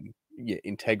put it.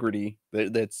 Integrity.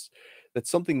 That's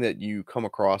something that you come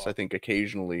across, I think,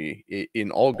 occasionally in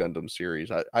all Gundam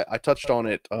series. I touched on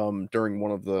it during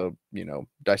one of the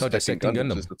dissecting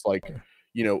Gundams. It's like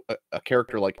a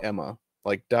character like Emma,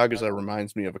 like Dagaza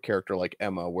reminds me of a character like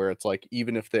Emma, where it's like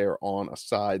even if they're on a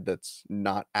side that's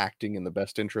not acting in the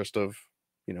best interest of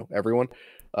everyone,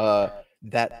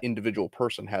 that individual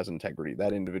person has integrity.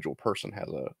 That individual person has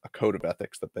a code of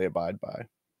ethics that they abide by.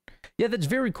 Yeah, that's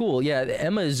very cool. Yeah,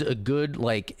 Emma is a good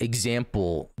like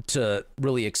example to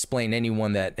really explain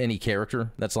any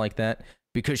character that's like that,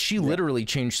 because she literally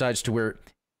changed sides to where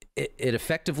it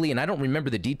effectively, and I don't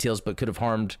remember the details, but could have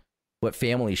harmed what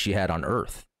family she had on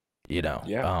Earth.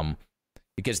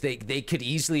 Because they could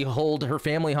easily hold her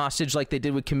family hostage like they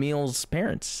did with Camille's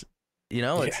parents.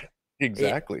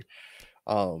 Exactly.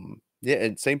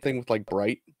 And same thing with like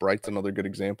Bright. Bright's another good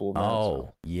example of that.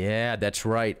 Oh, yeah, that's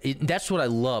right. That's what I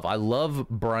love. I love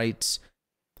Bright's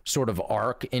sort of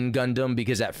arc in Gundam,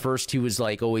 because at first he was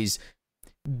like always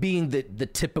being the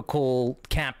typical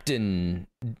captain,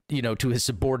 to his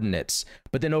subordinates.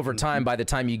 But then over time, by the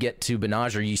time you get to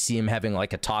Benager, you see him having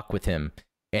like a talk with him,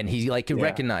 and he like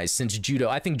recognized, since Judo.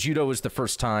 I think Judo was the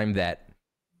first time that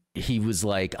he was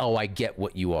like, "Oh, I get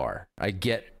what you are. I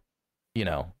get,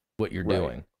 what you're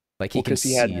doing." Like he can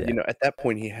see had, that. At that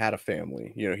point he had a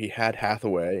family. He had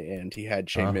Hathaway and he had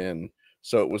Min.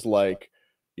 So it was like,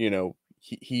 he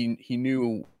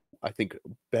knew, I think,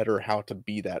 better how to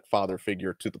be that father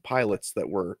figure to the pilots that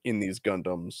were in these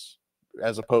Gundams,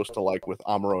 as opposed to like with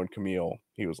Amuro and Camille.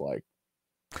 He was like,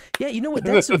 yeah, you know what?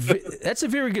 That's a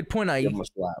very good point.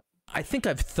 I think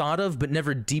I've thought of, but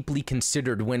never deeply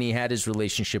considered when he had his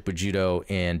relationship with Judo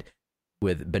and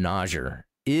with Benager,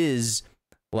 is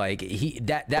Like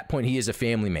that point he is a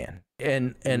family man.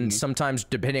 And sometimes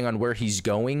depending on where he's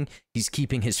going, he's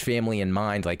keeping his family in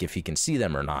mind, like if he can see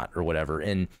them or not or whatever.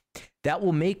 And that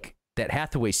will make that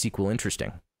Hathaway sequel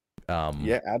interesting.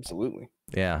 Yeah, absolutely.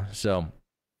 Yeah. So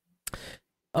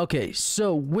okay,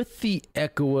 so with the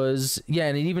ECOAS, yeah,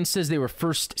 and it even says they were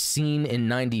first seen in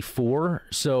 94.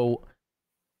 So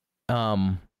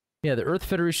yeah, the Earth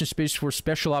Federation Space Force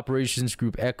Special Operations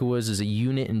Group, ECOAS, is a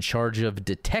unit in charge of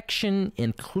detection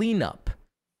and cleanup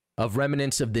of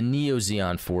remnants of the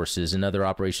Neo-Zeon forces and other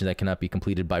operations that cannot be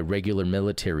completed by regular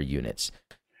military units.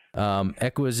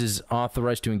 ECOAS is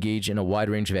authorized to engage in a wide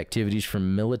range of activities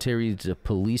from military to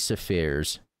police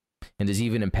affairs and is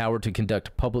even empowered to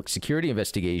conduct public security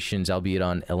investigations, albeit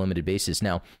on a limited basis.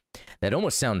 Now, that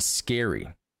almost sounds scary.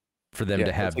 For them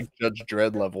to have like Judge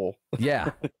Dredd level.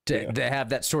 Yeah, to have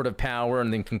that sort of power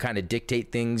and then can kind of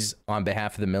dictate things on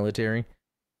behalf of the military.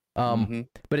 But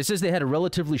it says they had a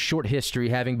relatively short history,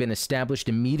 having been established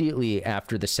immediately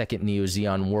after the Second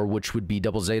Neo-Zeon War, which would be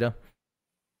Double Zeta.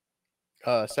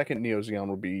 Second Neo-Zeon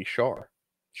would be Char's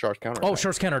counterattack. Oh,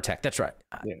 Char's counterattack. That's right.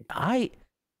 Yeah.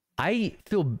 I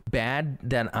feel bad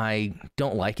that I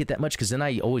don't like it that much because then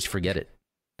I always forget it.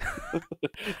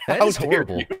 That is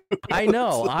horrible. I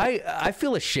know. I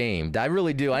feel ashamed. I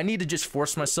really do. I need to just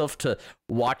force myself to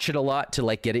watch it a lot to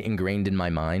like get it ingrained in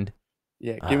my mind.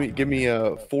 Yeah, give me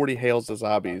 40 Hails to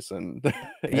Zombies and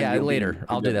yeah, later.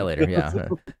 I'll do that later. Yeah.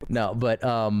 No, but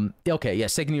okay, yeah,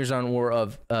 Second Neo-Zeon War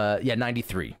of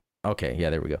 93. Okay, yeah,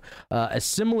 there we go. A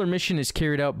similar mission is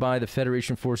carried out by the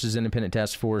Federation Forces Independent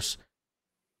Task Force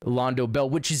Londo Bell,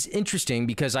 which is interesting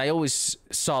because I always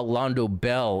saw Londo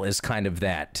Bell as kind of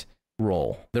that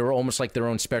role. They were almost like their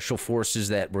own special forces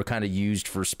that were kind of used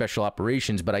for special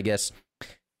operations, but I guess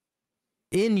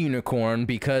in Unicorn,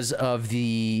 because of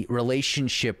the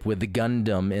relationship with the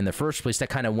Gundam in the first place, that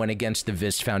kind of went against the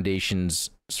Vist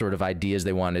Foundation's sort of ideas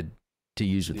they wanted to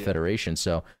use with Federation.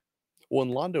 So, well,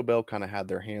 and Londo Bell kind of had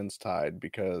their hands tied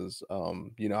because,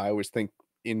 I always think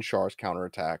in Char's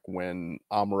counterattack when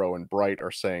Amuro and Bright are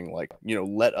saying like,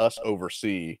 let us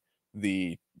oversee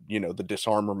the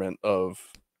disarmament of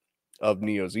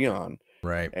Neo-Zeon.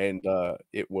 Right. And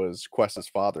it was Quest's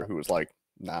father who was like,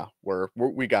 nah,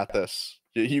 we got this.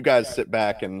 You guys sit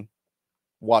back and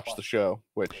watch the show,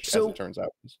 which as it turns out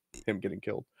was him getting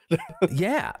killed.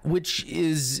 Yeah, which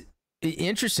is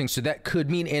interesting. So that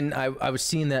could mean, and I was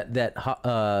seeing that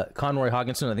Conroy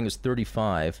Hogginson, I think it was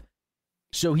 35.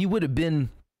 So he would have been,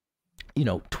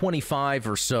 25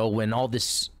 or so when all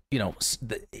this,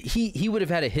 he would have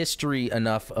had a history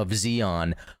enough of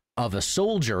Zeon, of a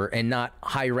soldier and not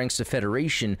high ranks of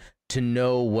Federation to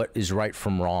know what is right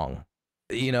from wrong.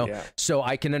 So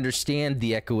I can understand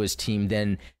the ECOAS team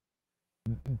then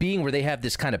being where they have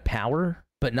this kind of power,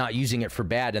 but not using it for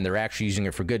bad, and they're actually using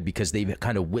it for good because they've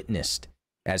kind of witnessed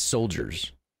as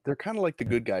soldiers. They're kind of like the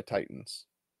good guy Titans.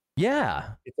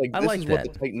 Yeah, it's like this is what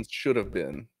the Titans should have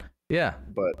been. Yeah,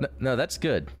 but no, that's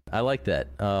good. I like that.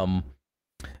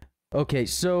 Okay,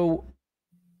 so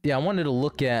yeah, I wanted to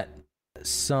look at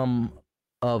some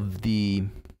of the.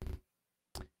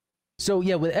 So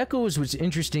yeah, with ECOAS, what's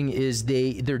interesting is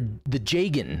the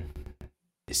Jagan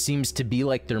seems to be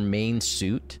like their main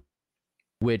suit,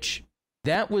 which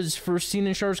that was first seen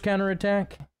in Char's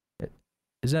counterattack.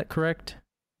 Is that correct?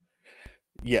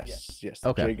 Yes.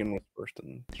 Okay. Jagan was first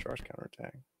in Char's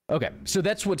counterattack. Okay, so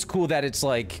that's what's cool that it's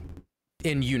like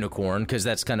in Unicorn, because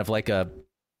that's kind of like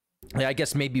I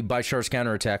guess maybe by Char's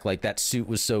counterattack, like that suit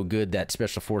was so good that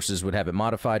Special Forces would have it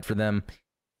modified for them.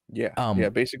 Yeah,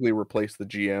 basically replace the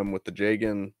GM with the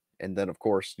Jagan, and then of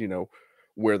course,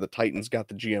 where the Titans got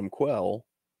the GM Quell,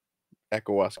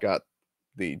 ECOAS got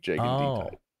the Jagan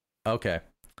D-type. Okay.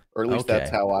 Or at least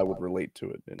that's how I would relate to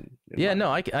it.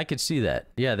 I could see that.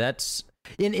 Yeah, that's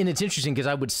and it's interesting because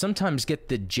I would sometimes get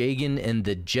the Jagan and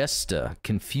the Jesta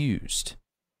confused.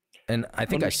 And I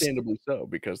think understandably so,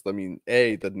 because I mean,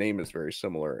 A, the name is very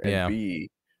similar, and B,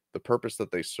 the purpose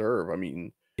that they serve. I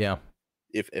mean,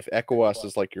 if ECOAS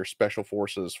is like your special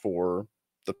forces for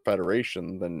the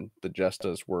Federation, then the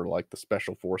Jestas were like the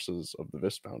special forces of the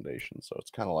Vist Foundation. So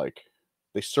it's kind of like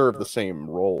they serve the same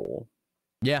role.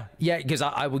 Yeah, because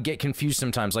I would get confused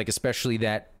sometimes, like especially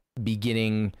that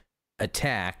beginning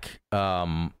attack,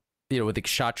 with the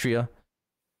Kshatriya,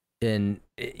 and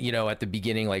at the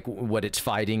beginning, like what it's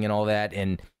fighting and all that,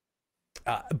 and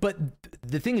but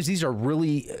the thing is, these are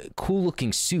really cool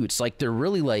looking suits. Like they're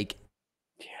really like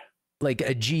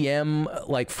a GM,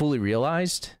 like fully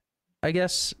realized, I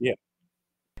guess. Yeah,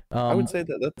 I would say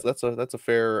that's a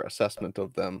fair assessment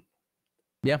of them.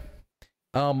 Yeah,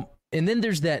 and then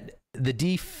there's the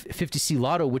D50C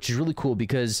Lotto, which is really cool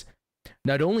because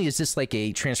not only is this like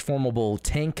a transformable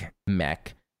tank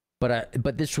mech,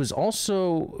 but this was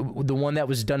also the one that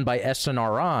was done by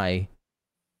SNRI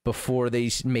before they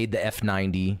made the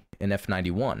F90 and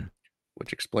F91.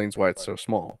 Which explains why it's so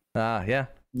small. Yeah,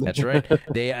 that's right.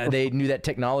 They knew that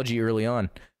technology early on.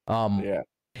 Yeah.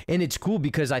 And it's cool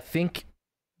because I think,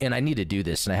 and I need to do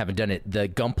this, and I haven't done it, the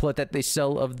Gunpla that they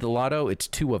sell of the Lotto, it's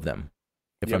 2 of them,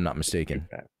 if I'm not mistaken.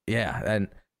 Yeah, and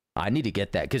I need to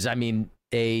get that, because, I mean,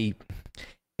 a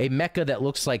mecha that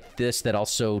looks like this that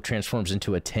also transforms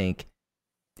into a tank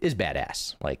is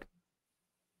badass. Like,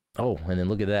 oh, and then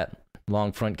look at that.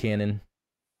 Long front cannon.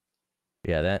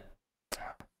 Yeah, that.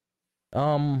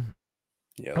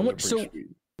 Yeah, so sweet.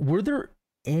 Were there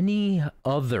any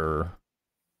other...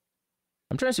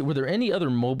 I'm trying to see, were there any other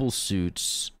mobile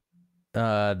suits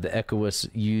the ECOAS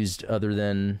used other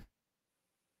than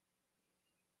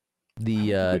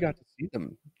the... we got to see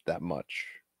them that much.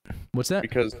 What's that?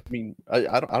 Because, I mean,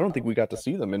 I don't think we got to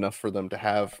see them enough for them to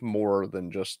have more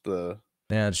than just the...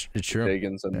 Yeah, it's true.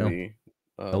 Vegans and the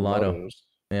Lotto. Lottos.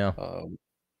 Yeah.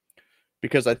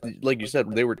 Because, like you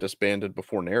said, they were disbanded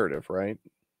before Narrative, right?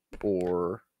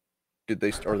 Or...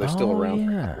 Are they still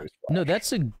around? Yeah. No,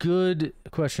 that's a good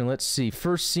question. Let's see.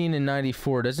 First seen in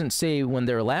 94. Doesn't say when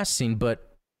they're last seen,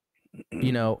 but,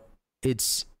 you know,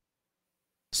 it's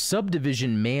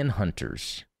Subdivision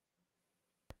Manhunters.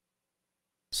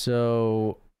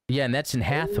 So, yeah, and that's in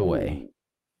Hathaway.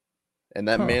 And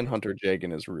that Manhunter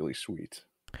Jagan is really sweet.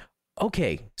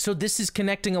 Okay, so this is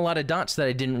connecting a lot of dots that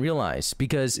I didn't realize,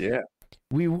 because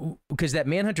because that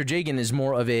Manhunter Jagan is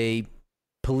more of a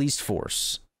police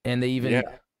force. And they even,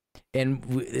 and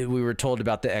we were told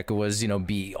about the ECOAS, you know,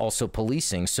 be also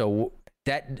policing. So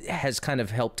that has kind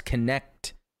of helped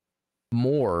connect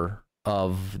more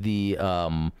of the,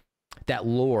 that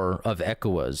lore of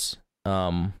ECOAS.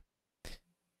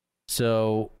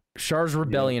 So Char's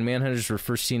Rebellion, Manhunters were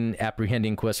first seen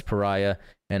apprehending Quest Pariah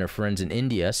and her friends in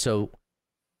India. So,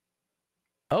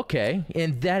 okay.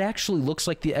 And that actually looks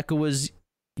like the ECOAS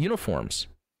uniforms,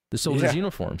 the soldiers'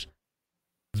 uniforms.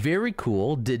 Very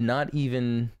cool. Did not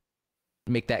even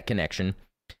make that connection.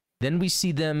 Then we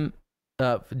see them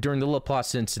during the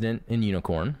Laplace incident in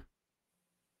Unicorn.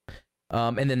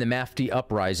 And then the Mafti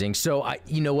uprising. So,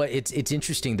 you know what? It's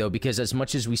interesting, though, because as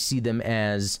much as we see them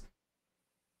as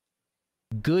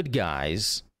good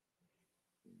guys,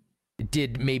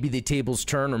 did maybe the tables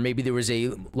turn, or maybe there was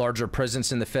a larger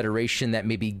presence in the Federation that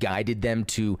maybe guided them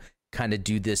to kind of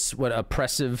do this,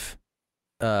 oppressive...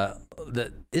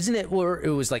 isn't it where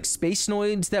it was like space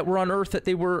noids that were on Earth that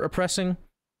they were oppressing?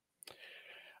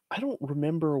 I don't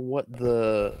remember what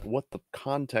the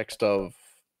context of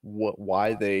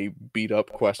why they beat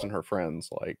up Quest and her friends,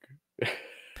 like.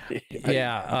 They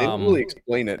didn't really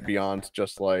explain it beyond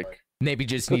just like maybe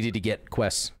just needed to get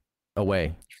Quest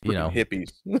away, you know,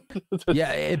 hippies.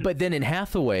 But then in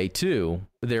Hathaway too,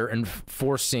 they're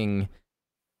enforcing.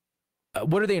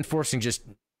 What are they enforcing? Just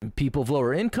people of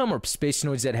lower income, or space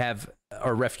noids that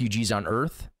are refugees on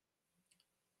Earth?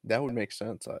 That would make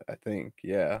sense, I think.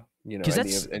 Yeah, you know,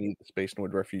 any of the space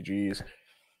noid refugees.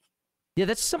 Yeah,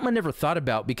 that's something I never thought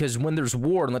about, because when there's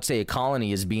war, and let's say a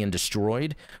colony is being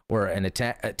destroyed or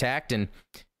attacked, and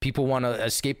people want to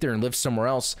escape there and live somewhere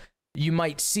else, you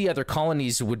might see other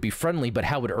colonies would be friendly, but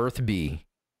how would Earth be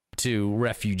to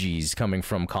refugees coming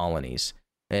from colonies?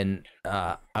 And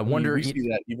I wonder. We see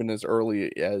that even as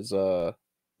early as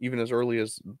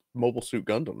Mobile Suit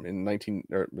Gundam in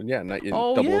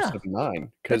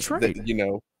 0079, because you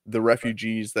know, the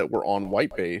refugees that were on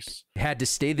White Base had to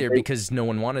stay there because no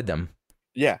one wanted them.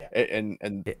 Yeah,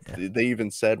 and they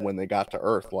even said when they got to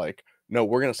Earth, like, no,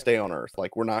 we're gonna stay on Earth.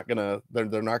 Like, we're not gonna.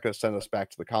 They're not gonna send us back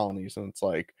to the colonies. And it's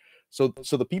like, so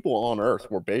the people on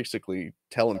Earth were basically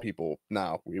telling people,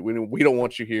 no, we don't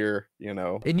want you here. You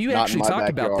know. And you actually talked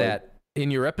about that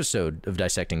in your episode of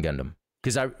Dissecting Gundam.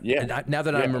 Because now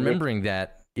that I'm remembering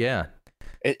that,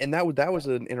 and that was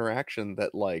an interaction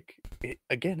that, like,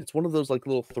 again, it's one of those like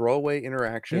little throwaway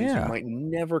interactions. You might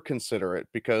never consider it,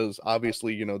 because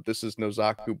obviously, you know, this is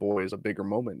Nozaku Boy is a bigger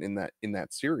moment in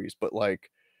that series, but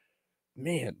like,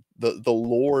 man, the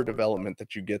lore development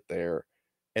that you get there,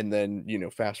 and then, you know,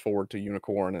 fast forward to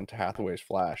Unicorn and to Hathaway's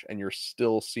Flash, and you're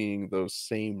still seeing those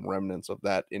same remnants of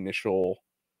that initial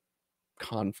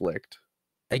conflict.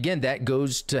 Again, that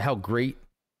goes to how great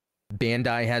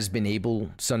Bandai has been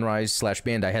able,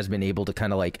 Sunrise/Bandai has been able to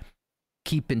kind of like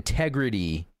keep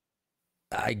integrity,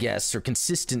 I guess, or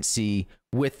consistency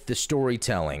with the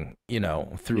storytelling, you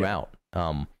know, throughout.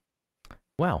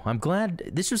 Wow, I'm glad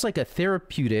this was like a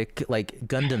therapeutic, like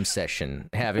Gundam session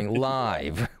having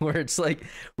live, where it's like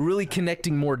really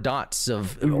connecting more dots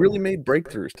of. We really made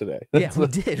breakthroughs today. Yeah, we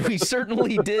did. We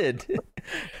certainly did.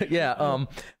 Yeah.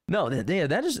 No. Yeah.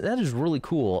 That is really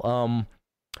cool.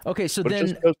 Okay. So But it then.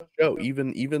 just goes to show,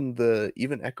 even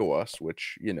ECOAS,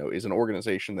 which is an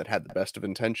organization that had the best of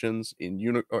intentions in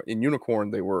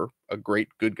Unicorn, they were a great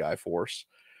good guy force.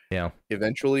 Yeah.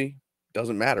 Eventually,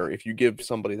 doesn't matter if you give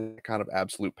somebody that kind of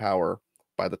absolute power.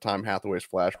 By the time Hathaway's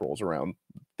Flash rolls around,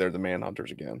 they're the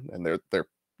Manhunters again, and they're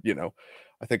you know,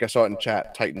 I think I saw it in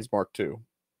chat. Titans Mark II.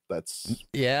 That's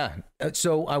Yeah.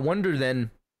 So I wonder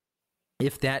then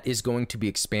if that is going to be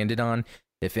expanded on.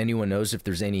 If anyone knows if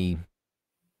there's any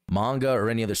manga or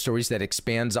any other stories that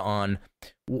expands on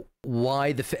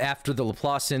why after the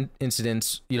Laplace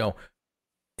incident,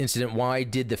 why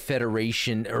did the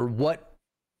Federation, or what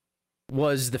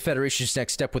was the Federation's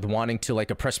next step with wanting to like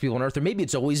oppress people on Earth? Or maybe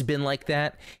it's always been like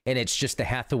that, and it's just the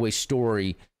Hathaway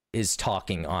story is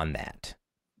talking on that.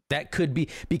 That could be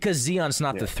because Xeon's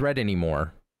not the threat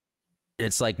anymore.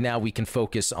 It's like now we can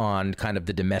focus on kind of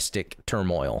the domestic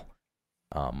turmoil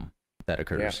that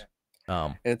occurs.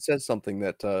 And it says something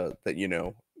that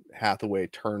Hathaway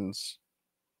turns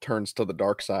to the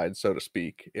dark side, so to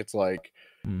speak. It's like,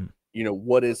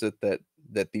 what is it that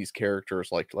these characters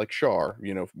like Char,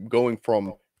 going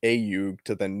from Ayug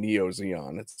to then Neo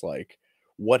Xeon, it's like,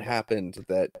 what happened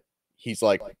that he's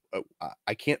like, oh,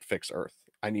 I can't fix Earth.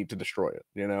 I need to destroy it.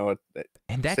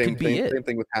 And that could be it. Same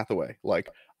thing with Hathaway. Like,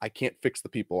 I can't fix the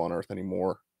people on Earth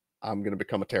anymore. I'm gonna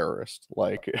become a terrorist.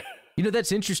 Like,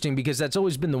 that's interesting because that's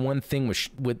always been the one thing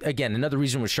with again, another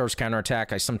reason with Char's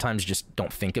counterattack. I sometimes just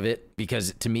don't think of it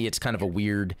because to me it's kind of a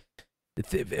weird.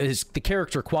 The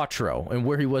character Quattro and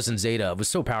where he was in Zeta was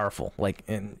so powerful. Like,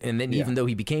 and then even though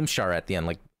he became Char at the end,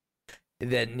 like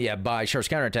then by Char's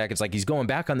counterattack, it's like he's going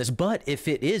back on this. But if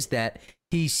it is that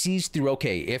he sees through,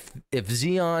 okay, if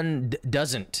Xeon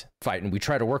doesn't fight and we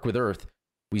try to work with Earth,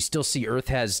 we still see Earth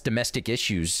has domestic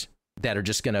issues that are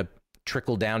just going to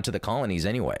trickle down to the colonies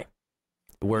anyway,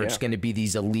 where it's going to be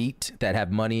these elite that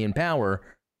have money and power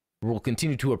will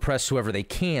continue to oppress whoever they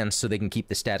can so they can keep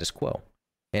the status quo.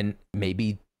 And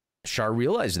maybe Char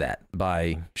realized that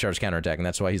by Char's counterattack, and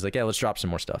that's why he's like, yeah, let's drop some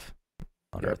more stuff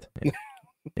on Earth.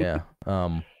 Yeah.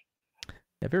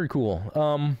 Very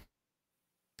cool.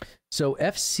 So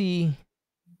FCPO,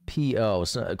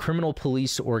 so a criminal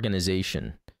police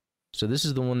organization. So this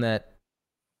is the one that,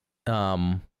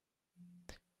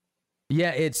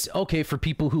 it's okay for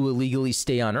people who illegally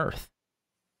stay on Earth.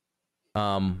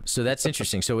 So that's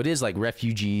interesting. So it is like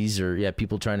refugees or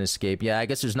people trying to escape. Yeah, I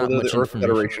guess there's not much the Earth information.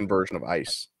 Federation version of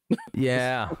ICE.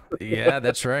 Yeah,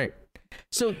 that's right.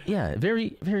 So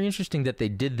very, very interesting that they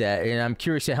did that, and I'm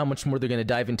curious how much more they're going to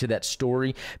dive into that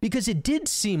story because it did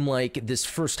seem like this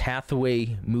first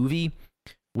Hathaway movie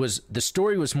the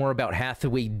story was more about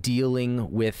Hathaway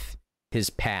dealing with his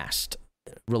past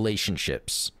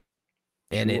relationships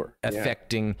and it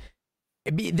affecting.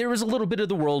 There was a little bit of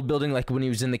the world building, like when he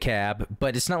was in the cab,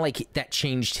 but it's not like that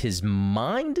changed his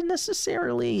mind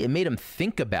necessarily. It made him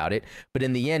think about it, but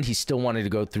in the end, he still wanted to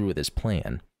go through with his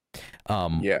plan.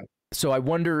 So I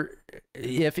wonder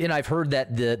and I've heard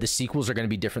that the sequels are going to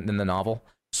be different than the novel.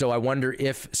 So I wonder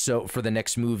for the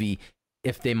next movie,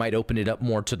 if they might open it up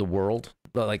more to the world,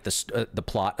 like the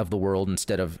plot of the world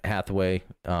instead of Hathaway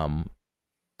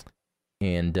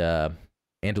and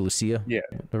Andalusia. Yeah,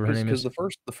 because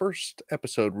the first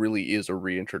episode really is a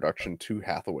reintroduction to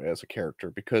Hathaway as a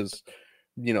character because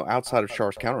outside of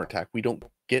Char's counterattack, we don't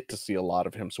get to see a lot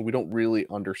of him, so we don't really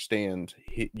understand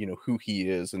who he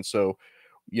is, and so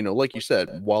like you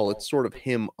said, while it's sort of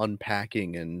him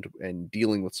unpacking and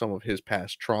dealing with some of his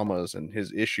past traumas and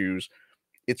his issues,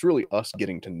 it's really us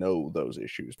getting to know those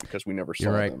issues because we never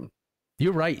saw them.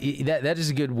 You're right. That is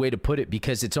a good way to put it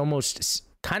because it's almost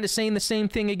kind of saying the same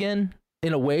thing again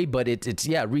in a way, but it's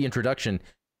reintroduction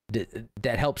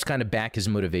that helps kind of back his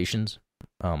motivations.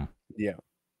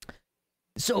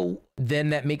 So then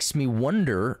that makes me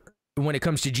wonder when it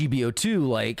comes to GBO2,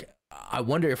 like I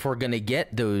wonder if we're going to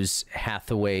get those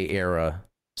Hathaway era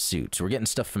suits. We're getting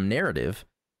stuff from Narrative.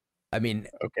 I mean,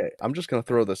 okay, I'm just going to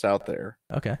throw this out there.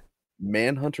 Okay.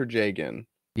 Manhunter Jagan,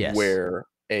 yes, where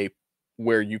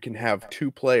you can have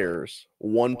two players.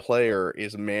 One player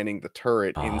is manning the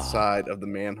turret inside of the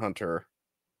Manhunter.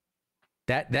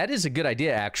 That is a good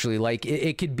idea, actually. Like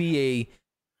it could be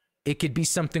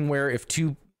something where if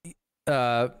two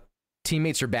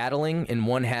teammates are battling and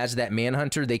one has that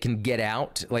Manhunter, they can get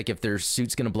out. Like if their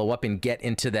suit's going to blow up and get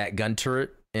into that gun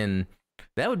turret, and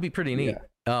that would be pretty neat.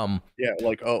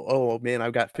 Like oh man,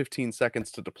 I've got 15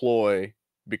 seconds to deploy.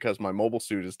 because my mobile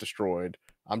suit is destroyed.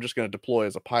 I'm just going to deploy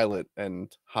as a pilot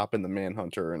and hop in the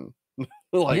Manhunter and Yeah,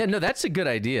 no, like, that's a good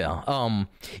idea.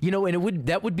 You know, and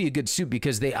that would be a good suit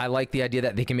because I like the idea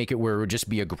that they can make it where it would just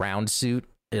be a ground suit.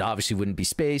 It obviously wouldn't be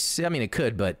space. I mean, it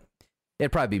could, but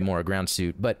it'd probably be more a ground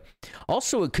suit. But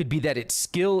also, it could be that its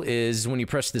skill is when you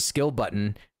press the skill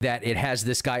button that it has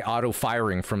this guy auto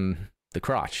firing from the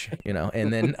crotch, you know,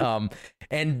 and then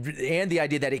and the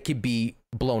idea that it could be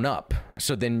blown up,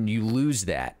 so then you lose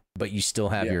that, but you still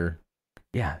have your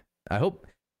I hope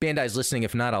Bandai's listening.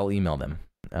 If not, I'll email them.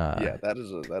 yeah, that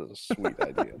is a sweet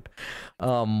idea.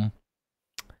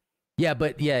 Yeah,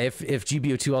 but yeah, if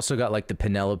GBO2 also got like the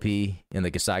Penelope and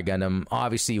the Gasai Gundam,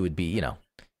 obviously it would be, you know,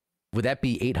 would that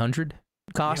be 800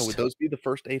 cost? Yeah, would those be the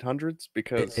first 800s?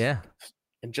 Because yeah,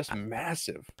 and just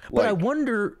massive. But I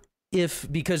wonder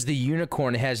if, because the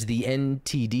Unicorn has the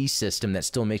NTD system that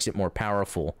still makes it more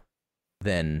powerful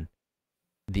than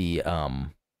the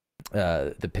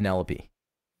Penelope.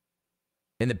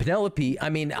 And the Penelope, I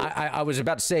mean, I was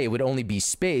about to say it would only be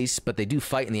space, but they do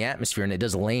fight in the atmosphere and it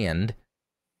does land.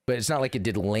 But it's not like it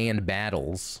did land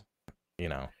battles, you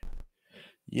know.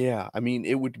 Yeah, I mean,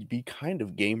 it would be kind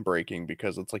of game breaking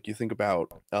because it's like you think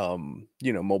about,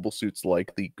 you know, mobile suits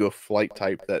like the Goof flight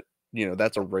type that, you know,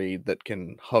 that's a raid that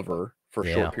can hover for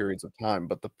short periods of time.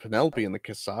 But the Penelope and the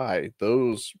Kasai,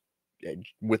 those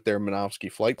with their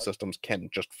Minovsky flight systems can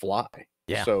just fly.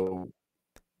 Yeah. So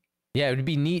yeah, it would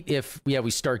be neat if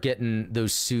we start getting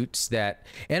those suits that,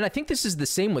 and I think this is the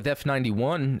same with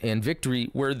F91 and Victory,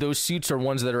 where those suits are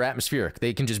ones that are atmospheric.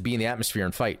 They can just be in the atmosphere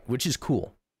and fight, which is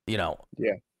cool. You know,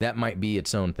 yeah, that might be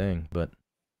its own thing. But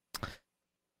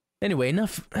anyway,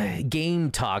 enough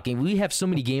game talking. We have so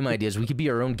many game ideas. We could be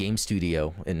our own game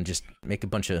studio and just make a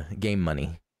bunch of game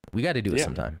money. We got to do it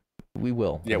sometime. We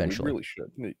will. Yeah, eventually. we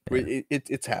really should.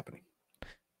 It's happening.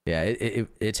 Yeah,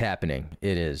 it's happening.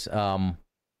 It is.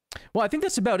 Well, I think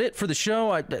that's about it for the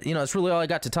show. You know, that's really all I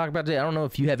got to talk about today. I don't know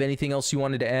if you have anything else you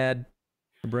wanted to add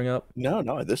or bring up.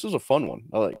 No, this is a fun one.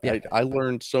 I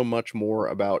learned so much more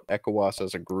about ECOAS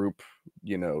as a group,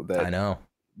 you know, that I know.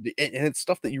 And it's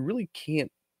stuff that you really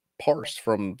can't parse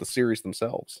from the series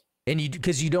themselves. And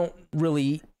because you don't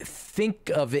really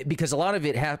think of it, because a lot of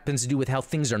it happens to do with how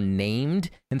things are named.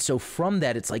 And so from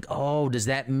that, it's like, oh, does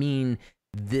that mean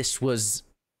this was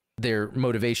their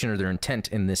motivation or their intent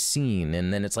in this scene?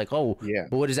 And then it's like, oh, yeah,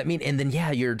 but what does that mean? And then,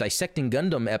 your Dissecting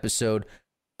Gundam episode,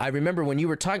 I remember when you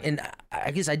were talking, and I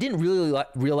guess I didn't really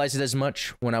realize it as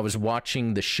much when I was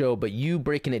watching the show, but you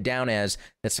breaking it down as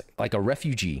that's like a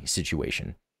refugee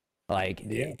situation. Like,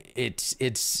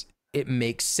 it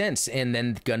makes sense. And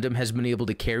then Gundam has been able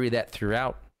to carry that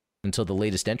throughout until the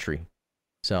latest entry.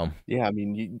 So, yeah, I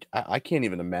mean, I can't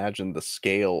even imagine the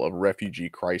scale of refugee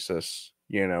crisis.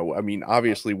 You know, I mean,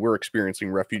 obviously we're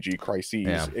experiencing refugee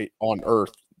crises on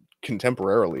Earth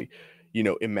contemporarily. You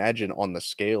know, imagine on the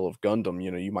scale of Gundam,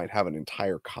 you know, you might have an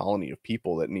entire colony of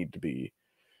people that need to be,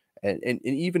 and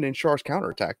even in Char's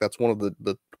counterattack, that's one of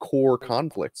the core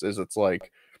conflicts is it's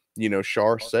like, you know,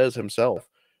 Char says himself,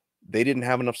 they didn't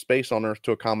have enough space on Earth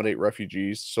to accommodate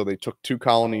refugees, so they took two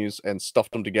colonies and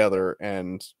stuffed them together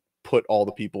and put all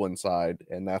the people inside,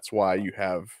 and that's why you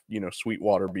have, you know,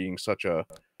 Sweetwater being such a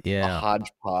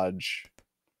hodgepodge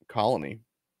colony.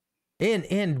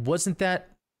 And wasn't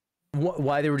that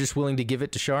why they were just willing to give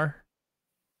it to Char?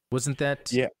 Wasn't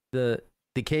that the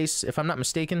case, if I'm not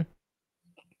mistaken?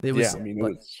 It was, I mean,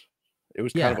 it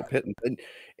was kind of a pit,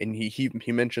 and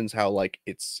he mentions how like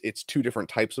it's two different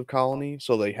types of colony.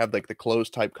 So they have like the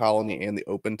closed type colony and the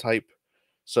open type.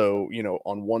 So, you know,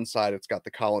 on one side it's got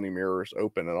the colony mirrors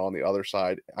open, and on the other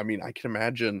side, I mean, I can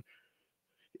imagine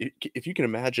if you can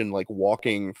imagine like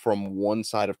walking from one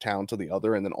side of town to the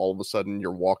other, and then all of a sudden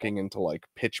you're walking into like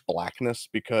pitch blackness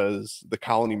because the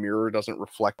colony mirror doesn't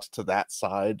reflect to that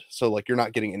side. So like you're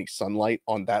not getting any sunlight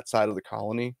on that side of the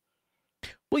colony.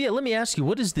 Well, yeah, let me ask you,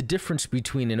 what is the difference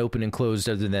between an open and closed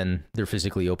other than they're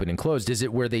physically open and closed? Is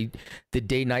it where the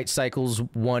day-night cycles,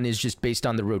 one is just based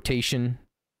on the rotation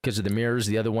because of the mirrors,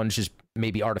 the other one's just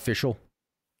maybe artificial?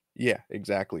 Yeah,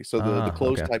 exactly. So the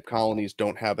closed type colonies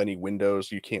don't have any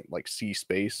windows. You can't like see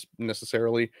space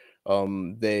necessarily.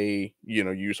 They, you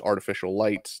know, use artificial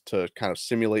light to kind of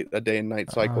simulate a day and night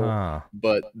cycle.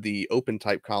 But the open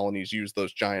type colonies use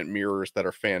those giant mirrors that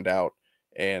are fanned out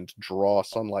and draw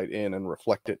sunlight in and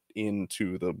reflect it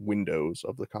into the windows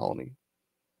of the colony.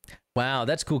 Wow,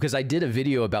 that's cool, because I did a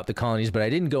video about the colonies, but I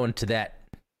didn't go into that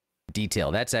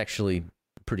detail. That's actually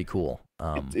pretty cool.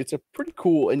 It's a pretty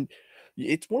cool, and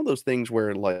It's one of those things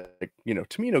where, like,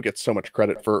 Tomino gets so much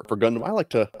credit for Gundam. I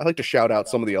like to shout out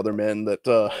some of the other men that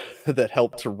that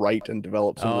helped to write and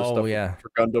develop some of the Oh stuff yeah, for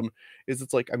Gundam.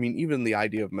 It's like, I mean, even the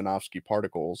idea of Minovsky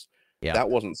particles, yeah, that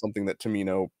wasn't something that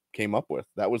Tomino came up with.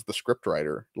 That was the script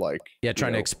writer, like, yeah.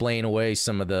 Trying to explain away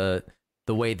some of the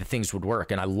way the things would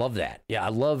work, and I love that. Yeah, I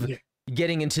love Yeah.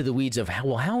 getting into the weeds of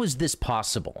how is this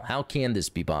possible? How can this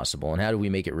be possible? And how do we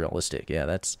make it realistic? Yeah,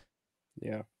 that's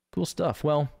Yeah. cool stuff.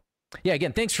 Well, yeah,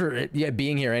 again, thanks for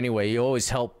being here anyway. You always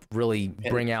help really And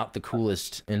bring out the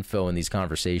coolest info in these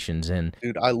conversations, and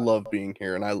dude, I love being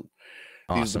here, and these are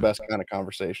the awesome. best kind of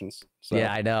conversations. So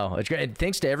Yeah, I know. It's great. And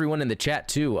thanks to everyone in the chat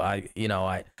too. I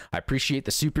appreciate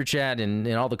the super chat and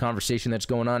all the conversation that's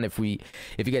going on. If you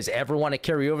guys ever want to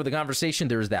carry over the conversation,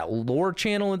 there's that lore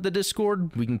channel in the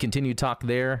Discord. We can continue to talk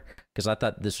there because I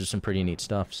thought this was some pretty neat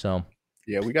stuff. So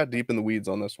yeah, we got deep in the weeds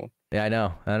on this one. yeah, I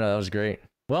know. That was great.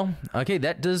 Well, okay,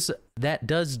 that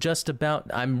does just about.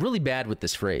 I'm really bad with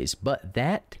this phrase, but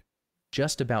that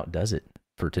just about does it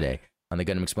for today on the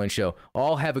Gundam Explained show.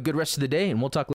 All have a good rest of the day, and we'll talk later.